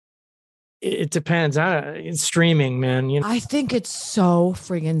it depends. It's streaming, man. You know? I think it's so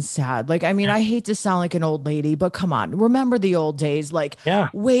friggin' sad. Like, I mean, I hate to sound like an old lady, but come on. Remember the old days, like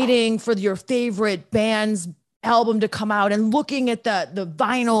waiting for your favorite band's album to come out and looking at the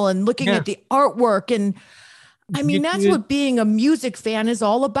vinyl and looking at the artwork and I mean, that's what being a music fan is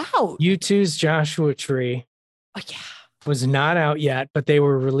all about. U2's Joshua Tree was not out yet, but they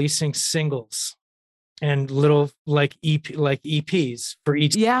were releasing singles and little like EPs for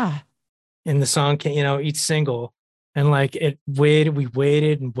each. Yeah. And the song, you know, each single. And like we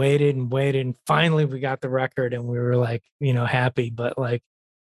waited and waited and waited. And finally we got the record and we were like, happy. But like,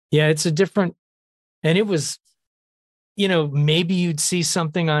 yeah, it's a different, and it was, maybe you'd see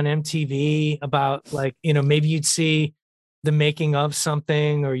something on MTV about like, maybe you'd see the making of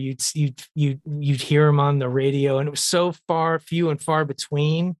something, or you'd hear them on the radio, and it was so few and far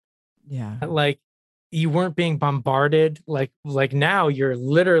between. Yeah. Like you weren't being bombarded. Like now you're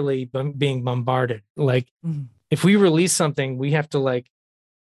literally being bombarded. Like if we release something, we have to like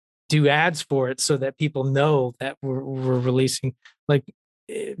do ads for it so that people know that we're releasing. Like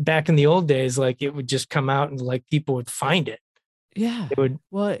back in the old days, like it would just come out and like people would find it. Yeah. It would.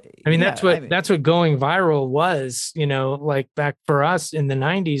 Well, I mean, that's what going viral was, like back for us in the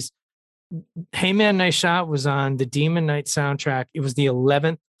 90s. Hey Man, Nice Shot was on the Demon Knight soundtrack. It was the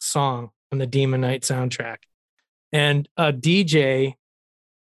 11th song on the Demon Knight soundtrack. And a DJ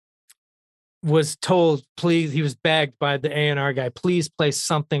was told, please, he was begged by the A&R guy, please play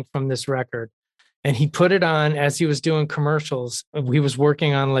something from this record. And he put it on as he was doing commercials. He was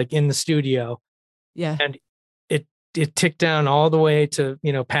working on like in the studio. Yeah. And it ticked down all the way to,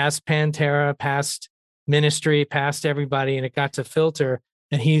 past Pantera, past Ministry, past everybody. And it got to Filter.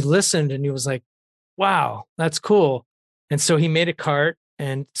 And he listened and he was like, wow, that's cool. And so he made a cart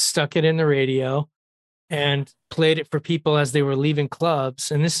and stuck it in the radio and played it for people as they were leaving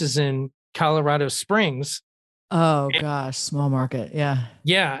clubs. And this is in Colorado Springs. Oh gosh, small market. Yeah.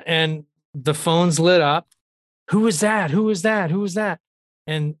 Yeah. And the phones lit up. Who was that? Who was that? Who was that?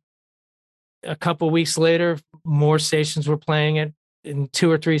 And a couple of weeks later, more stations were playing it. In 2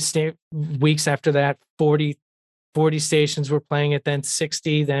 or 3 weeks after that, 40 stations were playing it, then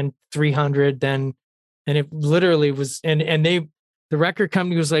 60, then 300, and it literally was, and the record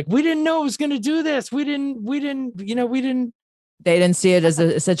company was like, we didn't know it was going to do this. We didn't, they didn't see it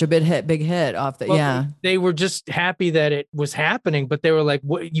as such a big hit off the, yeah. They were just happy that it was happening, but they were like,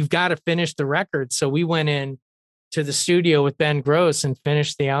 you've got to finish the record. So we went in to the studio with Ben Gross and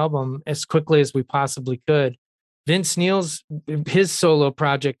finished the album as quickly as we possibly could. Vince Neil's, his solo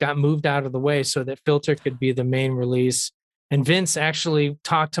project got moved out of the way so that Filter could be the main release. And Vince actually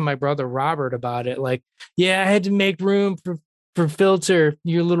talked to my brother Robert about it. Like, yeah, I had to make room for Filter,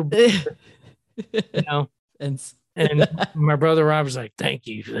 your little brother. And my brother Robert's like, thank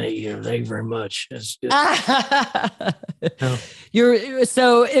you very much.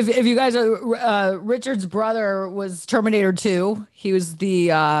 So if you guys are, Richard's brother was Terminator 2. He was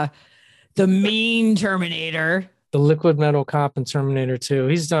the mean Terminator, the liquid metal cop in Terminator 2.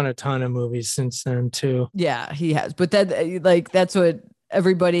 He's done a ton of movies since then too. Yeah, he has. But that's what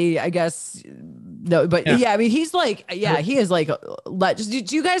everybody, I guess. No, but yeah, I mean, he's like, yeah, he is like,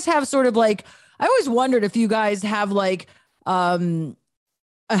 do you guys have sort of like, I always wondered if you guys have like a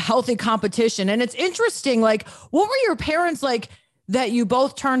healthy competition. And it's interesting, like, what were your parents like that you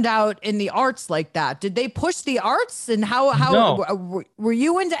both turned out in the arts like that? Did they push the arts, and how no. Were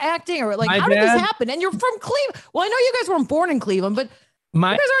you into acting, or like how did this happen? And you're from Cleveland. Well, I know you guys weren't born in Cleveland, but you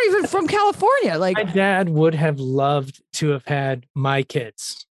guys aren't even from California. Like, my dad would have loved to have had my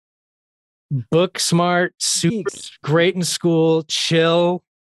kids. Book smart, super great in school, chill.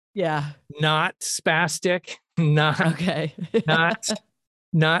 Yeah. Not spastic, not okay.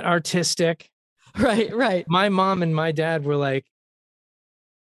 not artistic. Right. My mom and my dad were like,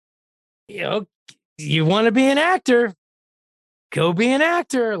 you want to be an actor, go be an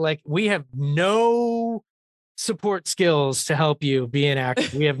actor. Like, we have no support skills to help you be an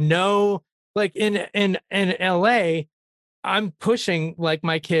actor. We have no, like, in LA, I'm pushing like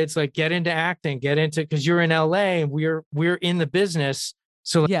my kids, like, get into acting, because you're in LA and we're in the business.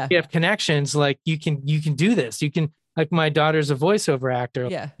 So like, you have connections, like you can do this. You can, like, my daughter's a voiceover actor.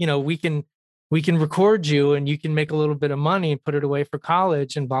 Yeah. We can record you and you can make a little bit of money and put it away for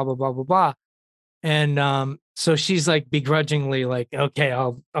college and blah, blah, blah, blah, blah. And so she's like begrudgingly like, okay,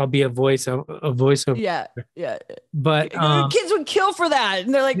 I'll be a voiceover. Yeah. But kids would kill for that.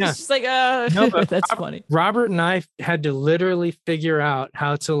 And they're like, it's just like, no, that's funny. Robert and I had to literally figure out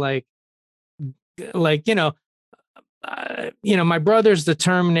how to like, my brother's the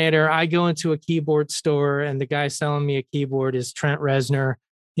Terminator. I go into a keyboard store and the guy selling me a keyboard is Trent Reznor.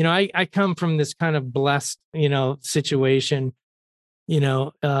 I come from this kind of blessed, situation, in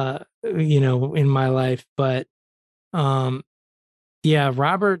my life. But,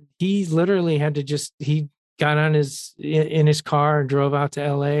 Robert, he literally had to he got on in his car and drove out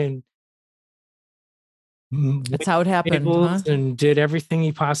to LA, and that's how it happened, huh? And did everything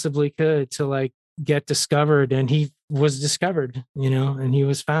he possibly could to like get discovered. And he was discovered, and he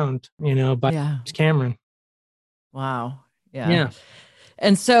was found, by Cameron. Wow. Yeah.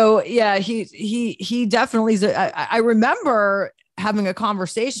 And so, yeah, he definitely is. I remember having a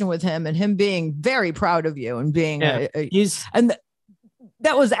conversation with him and him being very proud of you and being, and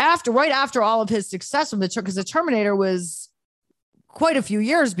that was right after all of his success with because the Terminator was quite a few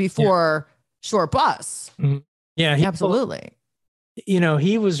years before Short Bus. Mm-hmm. Yeah, absolutely.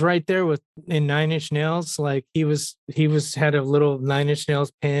 He was right there in Nine Inch Nails. Like he had a little Nine Inch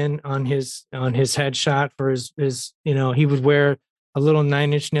Nails pin on his headshot for his he would wear a little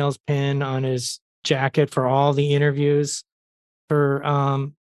Nine Inch Nails pin on his jacket for all the interviews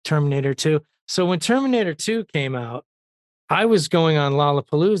for Terminator 2. So when Terminator 2 came out, I was going on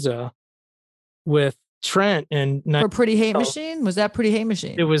Lollapalooza with Trent and for Pretty Hate Machine. Was that Pretty Hate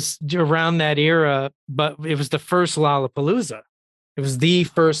Machine? It was around that era, but it was the first Lollapalooza. It was the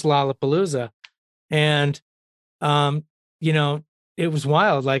first Lollapalooza. And, it was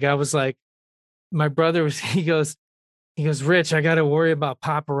wild. Like I was like, my brother he goes, Rich, I got to worry about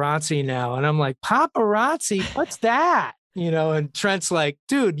paparazzi now. And I'm like, paparazzi? What's that? And Trent's like,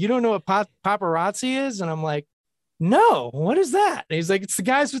 dude, you don't know what paparazzi is? And I'm like, no, what is that? And he's like, it's the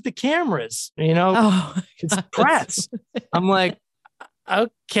guys with the cameras, it's press. I'm like,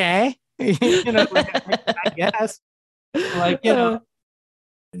 okay, I guess. Like, Rob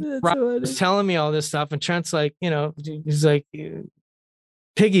was telling me all this stuff, and Trent's like, he's like,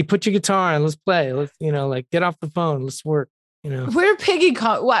 Piggy, put your guitar on, let's play. Let's, get off the phone, let's work. Where Piggy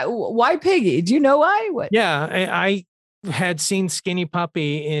come? Why Piggy? Do you know why? What? Yeah, I had seen Skinny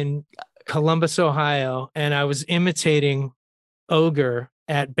Puppy in Columbus, Ohio, and I was imitating Ogre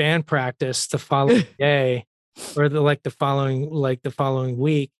at band practice the following day, or the following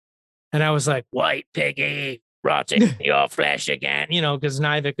week, and I was like, "White Piggy, rotting your flesh again," because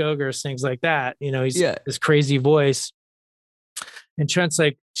Nivek Ogre sings like that. He's this crazy voice, and Trent's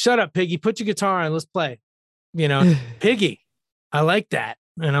like, "Shut up, Piggy! Put your guitar on, let's play." Piggy, I like that.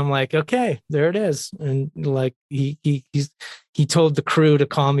 And I'm like, okay, there it is. And like he told the crew to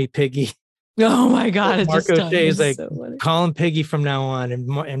call me Piggy. Oh my God. Marco Shea is like, so call him Piggy from now on.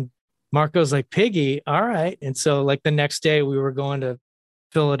 And Marco's like, Piggy, all right. And so like the next day we were going to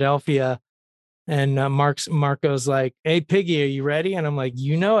Philadelphia, and Marco's like, hey, Piggy, are you ready? And I'm like,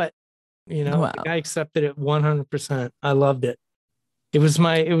 you know it. Wow. I accepted it 100%. I loved it. It was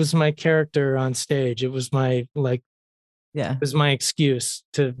my character on stage. It was my it was my excuse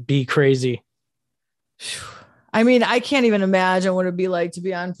to be crazy. I mean, I can't even imagine what it'd be like to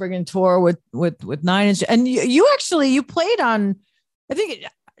be on friggin' tour with Nine Inch. And you played on, I think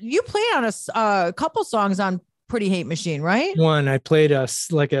you played on a couple songs on Pretty Hate Machine, right? One, I played a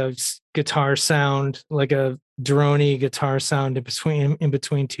guitar sound, like a droney guitar sound in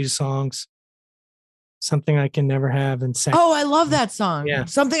between two songs. Something I Can Never Have. And oh, I love that song. Yeah.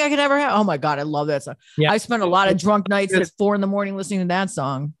 Something I Can Never Have. Oh my God, I love that song. Yeah. I spent a lot of drunk nights at 4 a.m. listening to that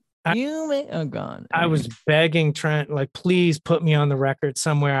song. I was begging Trent, like, please put me on the record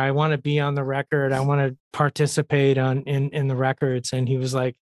somewhere. I want to be on the record. I want to participate in the records. And he was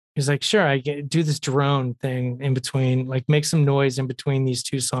like, sure, I do this drone thing in between, like make some noise in between these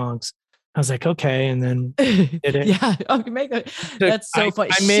two songs. I was like, okay. And then did it. Yeah. Okay, that's so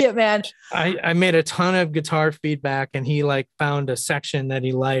funny. Shit, man. I made a ton of guitar feedback, and he like found a section that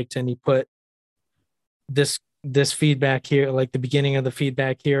he liked, and he put this feedback here, like the beginning of the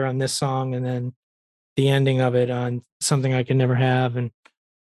feedback here on this song, and then the ending of it on Something I Can Never Have. And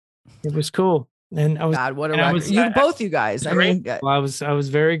it was cool. And I was, God, what a record. Both you guys. I mean, I was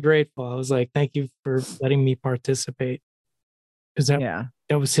very grateful. I was like, thank you for letting me participate. Because that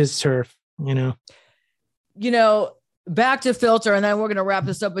was his turf. Back to Filter, and then we're going to wrap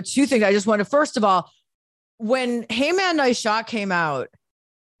this up. But two things I just wanted. First of all, when Hey Man, Nice Shot came out,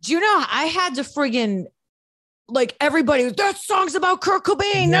 do you know I had to friggin' like everybody, that song's about Kurt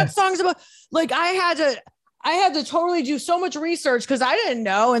Cobain. Yes. That song's about like I had to totally do so much research because I didn't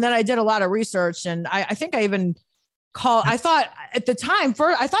know. And then I did a lot of research, and I think I even I thought at the time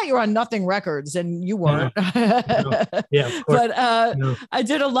I thought you were on Nothing Records, and you weren't. No. Yeah, but I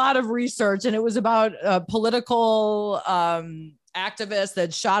did a lot of research, and it was about a political activist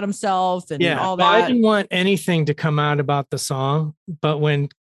that shot himself and all that. I didn't want anything to come out about the song, but when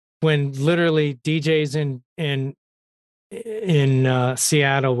literally DJs in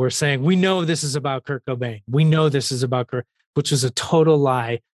Seattle were saying, we know this is about Kurt Cobain, we know this is about Kurt, which was a total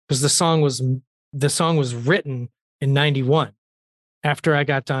lie, because the song was written in 91. After I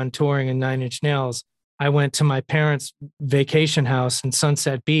got done touring in Nine Inch Nails, I went to my parents' vacation house in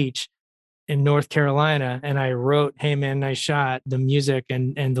Sunset Beach in North Carolina, and I wrote Hey Man, Nice Shot, the music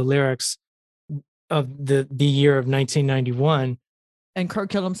and the lyrics of the year of 1991. And Kurt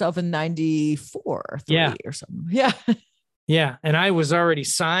killed himself in 94 or something. Yeah. Yeah. And I was already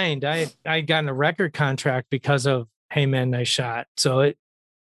signed. I'd gotten a record contract because of Hey Man, Nice Shot.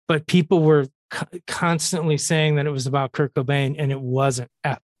 But people were constantly saying that it was about Kurt Cobain, and it wasn't.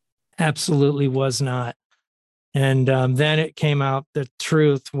 Absolutely was not. And then it came out, the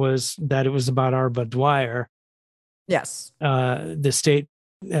truth was that it was about Arba Dwyer. Yes. The state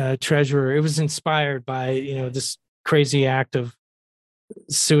treasurer. It was inspired by, this crazy act of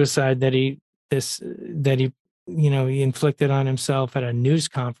suicide that he he inflicted on himself at a news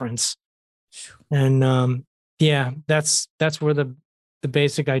conference. And that's where the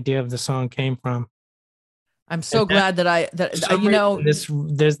basic idea of the song came from. I'm so glad there's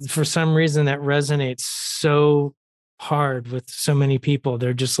for some reason that resonates so hard with so many people.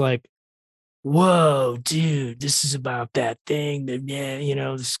 They're just like, whoa, dude, this is about that thing that,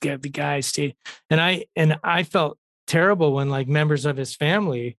 the guy stayed. And I felt terrible when like members of his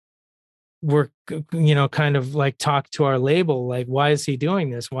family were, kind of like talk to our label, like, why is he doing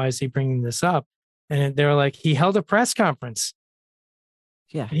this? Why is he bringing this up? And they're like, he held a press conference.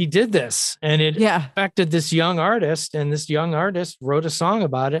 Yeah, he did this, and it affected this young artist, and this young artist wrote a song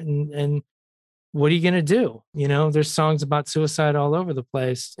about it. And what are you going to do? There's songs about suicide all over the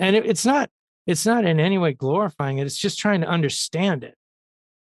place, and it's not in any way glorifying it. It's just trying to understand it.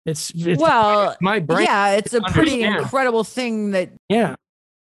 It's my brain. Yeah, it's a pretty incredible thing that. Yeah.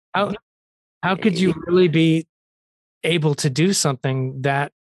 How could you really be able to do something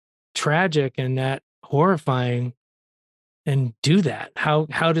that tragic and that horrifying and do that? How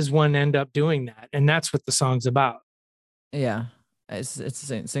does one end up doing that? And that's what the song's about. Yeah. It's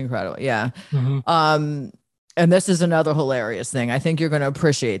incredible. Yeah. Mm-hmm. And this is another hilarious thing. I think you're going to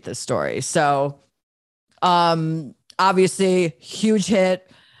appreciate this story. So, obviously huge hit.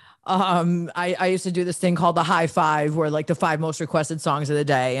 I used to do this thing called the High Five, where like the 5 most requested songs of the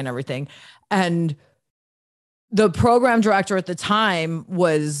day and everything. And the program director at the time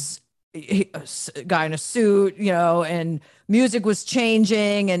was a guy in a suit, and music was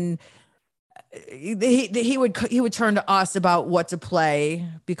changing, and he would turn to us about what to play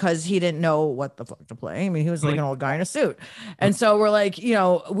because he didn't know what the fuck to play. I mean, he was like an old guy in a suit. And so we're like,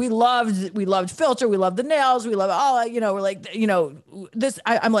 we loved Filter. We loved the Nails. We love all, we're like, this,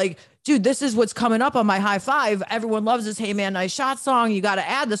 I'm like, dude, this is what's coming up on my High Five. Everyone loves this Hey Man, Nice Shot song. You got to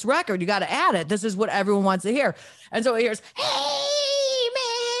add this record. You got to add it. This is what everyone wants to hear. And so he hears, Hey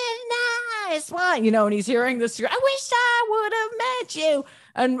Man, Nice One, and he's hearing this. I wish I would have met you.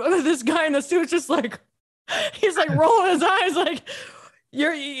 And this guy in the suit just like, he's like rolling his eyes like,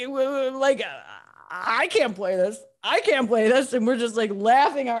 you're like, I can't play this. I can't play this. And we're just like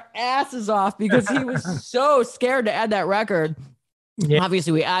laughing our asses off because he was so scared to add that record. Yeah.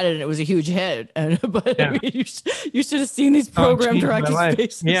 Obviously we added it. It was a huge hit. But I mean, you should have seen these program directors'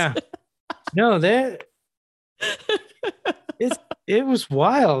 faces. Yeah. No, it was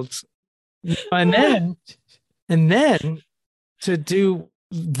wild. And then to do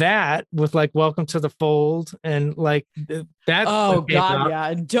that with like Welcome to the Fold and like that. Oh God, yeah,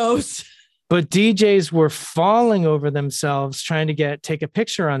 and Dose. But DJs were falling over themselves trying to take a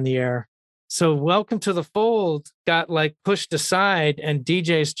picture on the air. So Welcome to the Fold got like pushed aside, and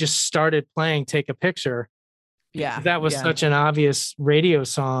DJs just started playing Take a Picture. Yeah, that was such an obvious radio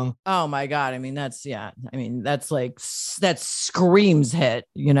song. Oh my God, I mean that's that screams hit,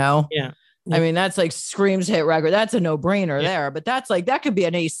 Yeah. I mean, that's like Scream's hit record. That's a no-brainer there, but that's like, that could be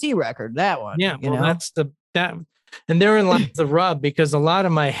an AC record, that one. Yeah. Well, and therein lies the rub, because a lot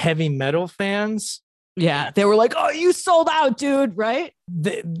of my heavy metal fans. Yeah. They were like, oh, you sold out, dude. Right.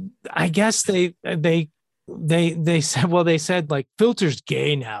 I guess they said like Filter's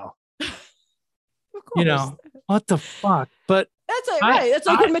gay now. What the fuck? But that's like, right. That's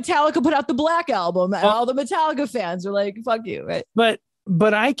like when Metallica put out the Black Album, and all the Metallica fans are like, fuck you. Right.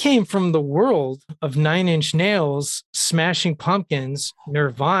 But I came from the world of Nine Inch Nails, Smashing Pumpkins,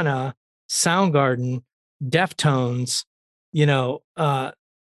 Nirvana, Soundgarden, Deftones.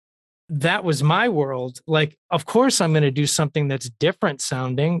 That was my world. Like, of course, I'm going to do something that's different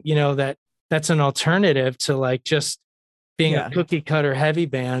sounding. That's an alternative to like just being a cookie cutter heavy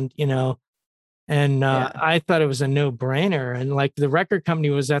band. And I thought it was a no brainer. And like the record company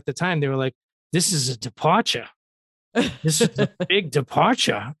was at the time, they were like, "This is a departure." This is a big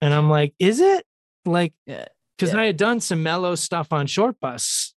departure. And I'm like, is it? Like, because I had done some mellow stuff on Short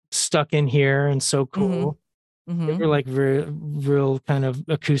Bus, Stuck in Here, and So Cool. Mm-hmm. They were like real kind of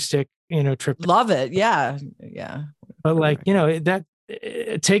acoustic, trip. Love it. Yeah. Yeah. But like, that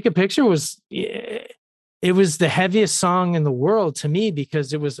Take a Picture was, it was the heaviest song in the world to me,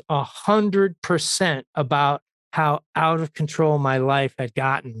 because it was 100% about how out of control my life had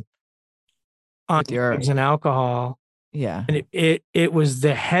gotten on drugs and alcohol. Yeah. And it was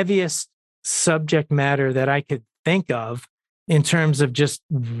the heaviest subject matter that I could think of in terms of just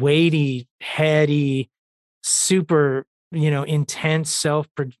weighty, heady, super, intense self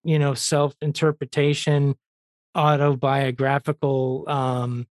interpretation,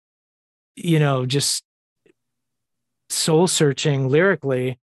 autobiographical, just soul searching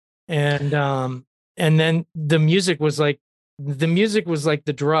lyrically. And then the music was like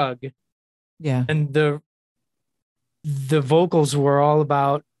the drug, Yeah. and the vocals were all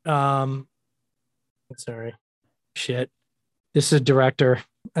about sorry, shit, this is director,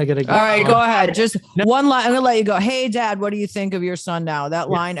 I gotta All go. right, go ahead. Just No. one line. I'm gonna let you go. Hey, Dad, what do you think of your son now? That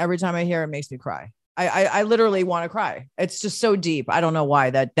line, every time I hear it, makes me cry. I literally want to cry. It's just so deep. I don't know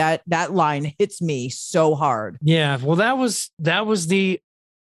why that line hits me so hard. Yeah, well, that was the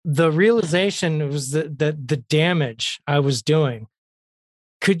realization. It was the damage I was doing.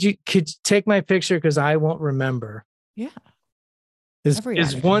 Could you take my picture, because I won't remember. Yeah.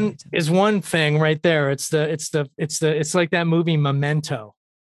 Is one thing right there. It's like that movie Memento.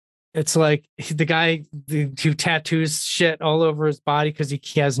 It's like the guy who tattoos shit all over his body because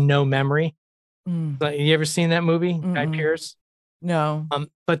he has no memory. Like, you ever seen that movie, Guy Pearce? No.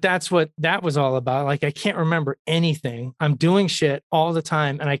 But that's what that was all about. Like, I can't remember anything. I'm doing shit all the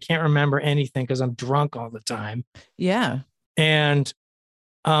time, and I can't remember anything because I'm drunk all the time. Yeah. And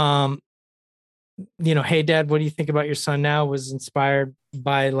Hey Dad, what do you think about your son now was inspired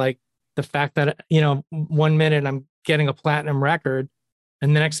by like the fact that, 1 minute I'm getting a platinum record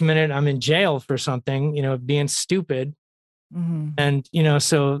and the next minute I'm in jail for something, being stupid. And,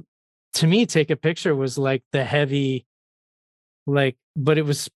 so to me, Take a Picture was like the heavy, like, but it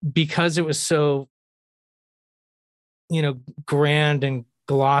was because it was so, grand and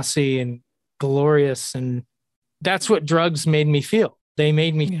glossy and glorious. And that's what drugs made me feel. They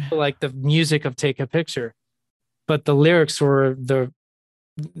made me feel like the music of Take a Picture, but the lyrics were the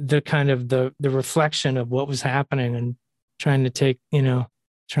kind of the reflection of what was happening, and trying to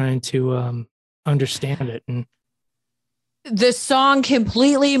understand it. And this song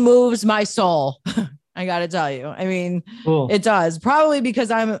completely moves my soul. I got to tell you. I mean, cool. It does, probably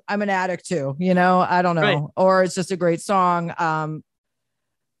because I'm an addict too, I don't know, right. Or it's just a great song.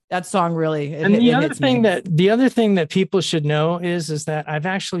 That song really. The other thing that people should know is that I've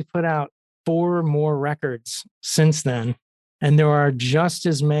actually put out 4 more records since then, and there are just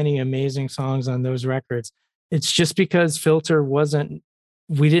as many amazing songs on those records. It's just because Filter wasn't.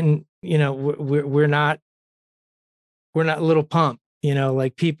 We didn't. We're not Little Pump.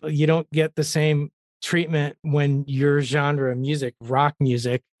 Like people. You don't get the same treatment when your genre of music, rock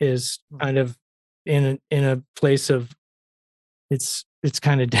music, is kind of in a place of it's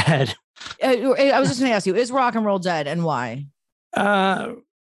kind of dead. I was just going to ask you, is rock and roll dead, and why?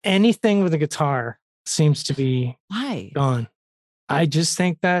 Anything with a guitar seems to be gone. I just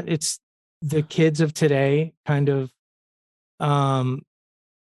think that it's the kids of today kind of,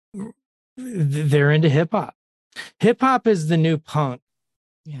 they're into hip hop. Hip hop is the new punk.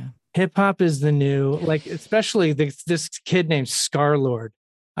 Yeah. Hip hop is the new, like, especially this kid named Scarlord.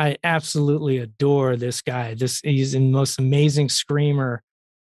 I absolutely adore this guy. He's the most amazing screamer.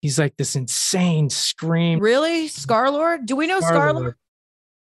 He's like this insane scream. Really? Scarlord? Do we know Scarlord?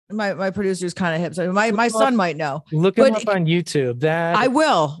 My producer's kind of hip. So my son might know. Look him up on YouTube. I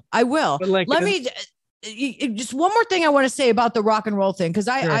will. But like, let me just one more thing I want to say about the rock and roll thing, because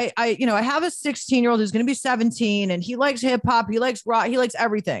I have a 16-year-old who's going to be 17, and he likes hip hop, he likes rock, he likes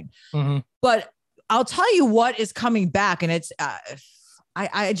everything. But I'll tell you what is coming back, and it's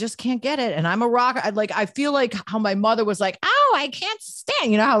I just can't get it. And I'm a rock. I feel like how my mother was like, oh, I can't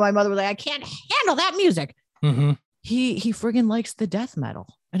stand, how my mother was like, I can't handle that music. He friggin' likes the death metal,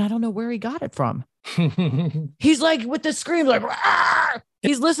 and I don't know where he got it from. He's like with the screams, like, Arr!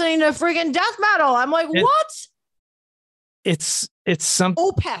 He's listening to friggin' death metal. I'm like, what? It's something.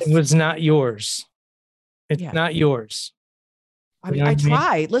 Opeth. It was not yours. It's not yours. I mean, I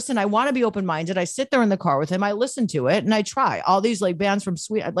try. Listen, I want to be open-minded. I sit there in the car with him. I listen to it, and I try. All these like bands from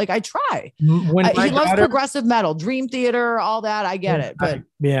Sweden, like I try. He loves progressive metal, Dream Theater, all that. I get it, but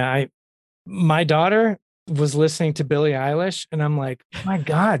my daughter was listening to Billie Eilish, and I'm like, my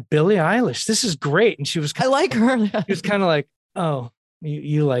God, Billie Eilish, this is great. And she was, I like her. She was kind of like, oh,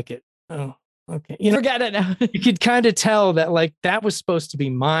 you like it? Oh, okay. Forget it now. You could kind of tell that like that was supposed to be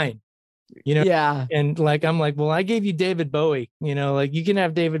mine. Yeah. And like, I'm like, well, I gave you David Bowie, like you can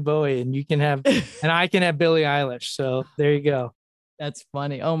have David Bowie and you can have, and I can have Billie Eilish. So there you go. That's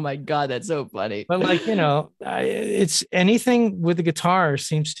funny. Oh my God. That's so funny. But like, it's anything with the guitar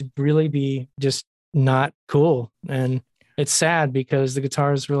seems to really be just not cool. And it's sad because the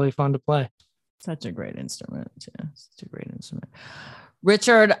guitar is really fun to play. Such a great instrument. Yeah, such a great instrument.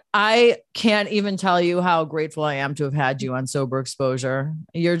 Richard, I can't even tell you how grateful I am to have had you on Sober Exposure.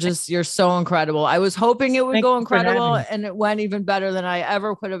 You're so incredible. I was hoping it would go incredible, and it went even better than I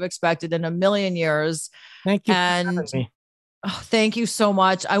ever could have expected in a million years. Thank you. And thank you so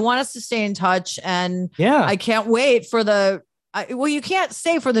much. I want us to stay in touch, and yeah, I can't wait for you can't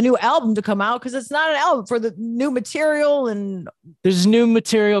say for the new album to come out because it's not an album, for the new material. And there's new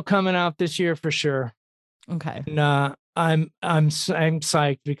material coming out this year for sure. Okay. And I'm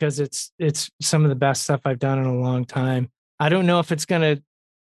psyched because it's some of the best stuff I've done in a long time. I don't know if it's gonna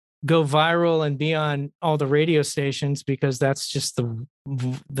go viral and be on all the radio stations because that's just a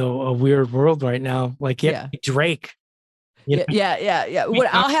weird world right now. Like Drake. Yeah.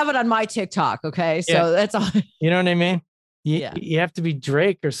 I'll have it on my TikTok. Okay, so that's all. You know what I mean? You have to be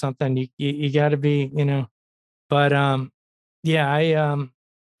Drake or something. You got to be, But I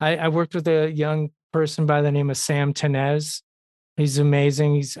worked with a young person by the name of Sam Tenez. He's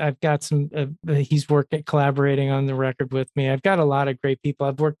amazing. I've got he's collaborating on the record with me. I've got a lot of great people.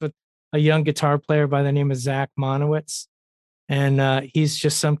 I've worked with a young guitar player by the name of Zach Monowitz. And he's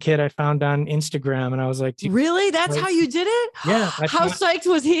just some kid I found on Instagram. And I was like, really? That's how you did it? Yeah. How psyched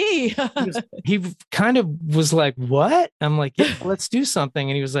was he? He kind of was like, what? I'm like, yeah, let's do something.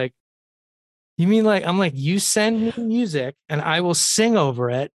 And he was like, you mean like, I'm like, you send me music and I will sing over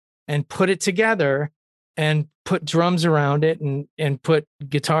it and put it together and put drums around it and put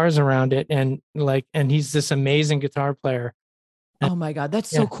guitars around it. And he's this amazing guitar player. Oh my God.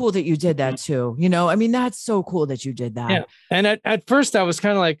 That's so cool that you did that too. I mean, that's so cool that you did that. Yeah. And at first I was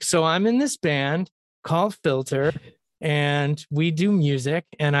kind of like, so I'm in this band called Filter and we do music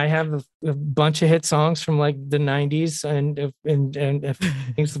and I have a bunch of hit songs from like the 90s and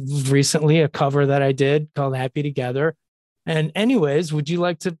recently a cover that I did called Happy Together. And anyways, would you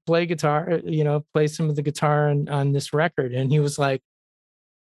like to play guitar, play some of the guitar on this record? And he was like,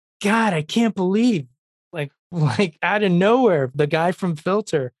 God, I can't believe like out of nowhere, the guy from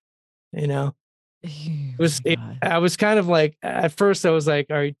Filter, I was kind of like, at first I was like,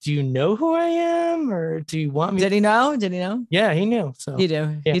 do you know who I am? Or do you want me? Did he know? Yeah, he knew. So he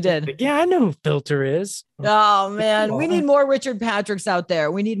did. Like, I know who Filter is. Oh man. We need more Richard Patricks out there.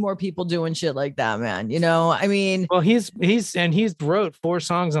 We need more people doing shit like that, man. I mean, well, he's wrote 4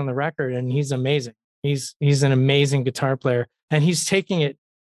 songs on the record and he's amazing. He's an amazing guitar player and he's taking it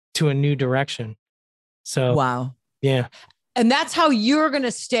to a new direction. So wow. Yeah. And that's how you're going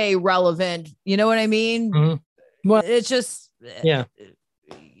to stay relevant. You know what I mean? Mm-hmm. Well, it's just, yeah.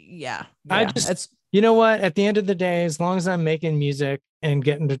 I just, what, at the end of the day, as long as I'm making music and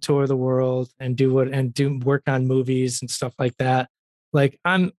getting to tour the world and do work on movies and stuff like that, like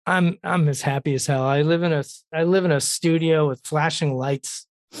I'm as happy as hell. I live in a studio with flashing lights.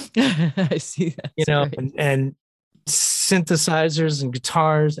 I see that. And synthesizers and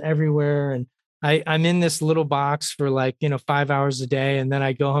guitars everywhere. And I'm in this little box for 5 hours a day. And then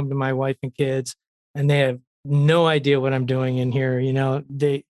I go home to my wife and kids and they have no idea what I'm doing in here.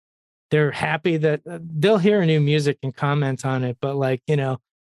 They're happy that they'll hear new music and comment on it, but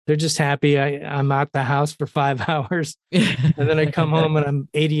they're just happy I'm at the house for 5 hours and then I come home and I'm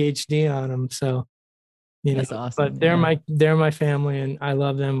ADHD on them. So, that's awesome. But they're my family and I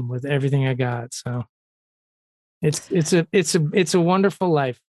love them with everything I got. So it's a wonderful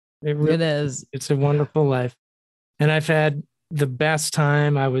life. It is. It's a wonderful life. And I've had the best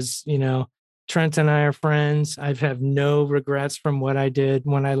time. I was, Trent and I are friends. I've had no regrets from what I did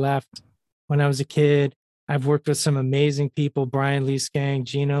when I left when I was a kid. I've worked with some amazing people, Brian Lee Skang,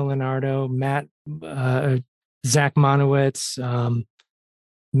 Gino Leonardo, Zach Monowitz,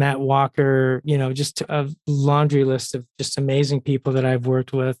 Matt Walker, just a laundry list of just amazing people that I've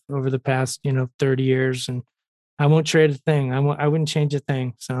worked with over the past, 30 years. And I won't trade a thing. I wouldn't change a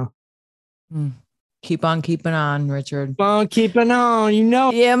thing. So keep on keeping on, Richard. Keep on keeping on.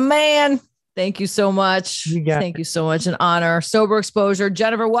 Yeah, man. Thank you so much. Thank you so much. An honor. Sober Exposure,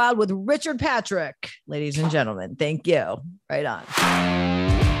 Jennifer Wilde with Richard Patrick. Ladies and gentlemen, thank you. Right on.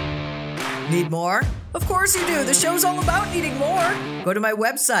 Need more? Of course you do. The show's all about needing more. Go to my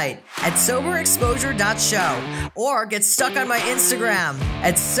website at soberexposure.show or get stuck on my Instagram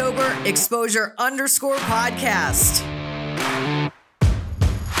at soberexposure_podcast.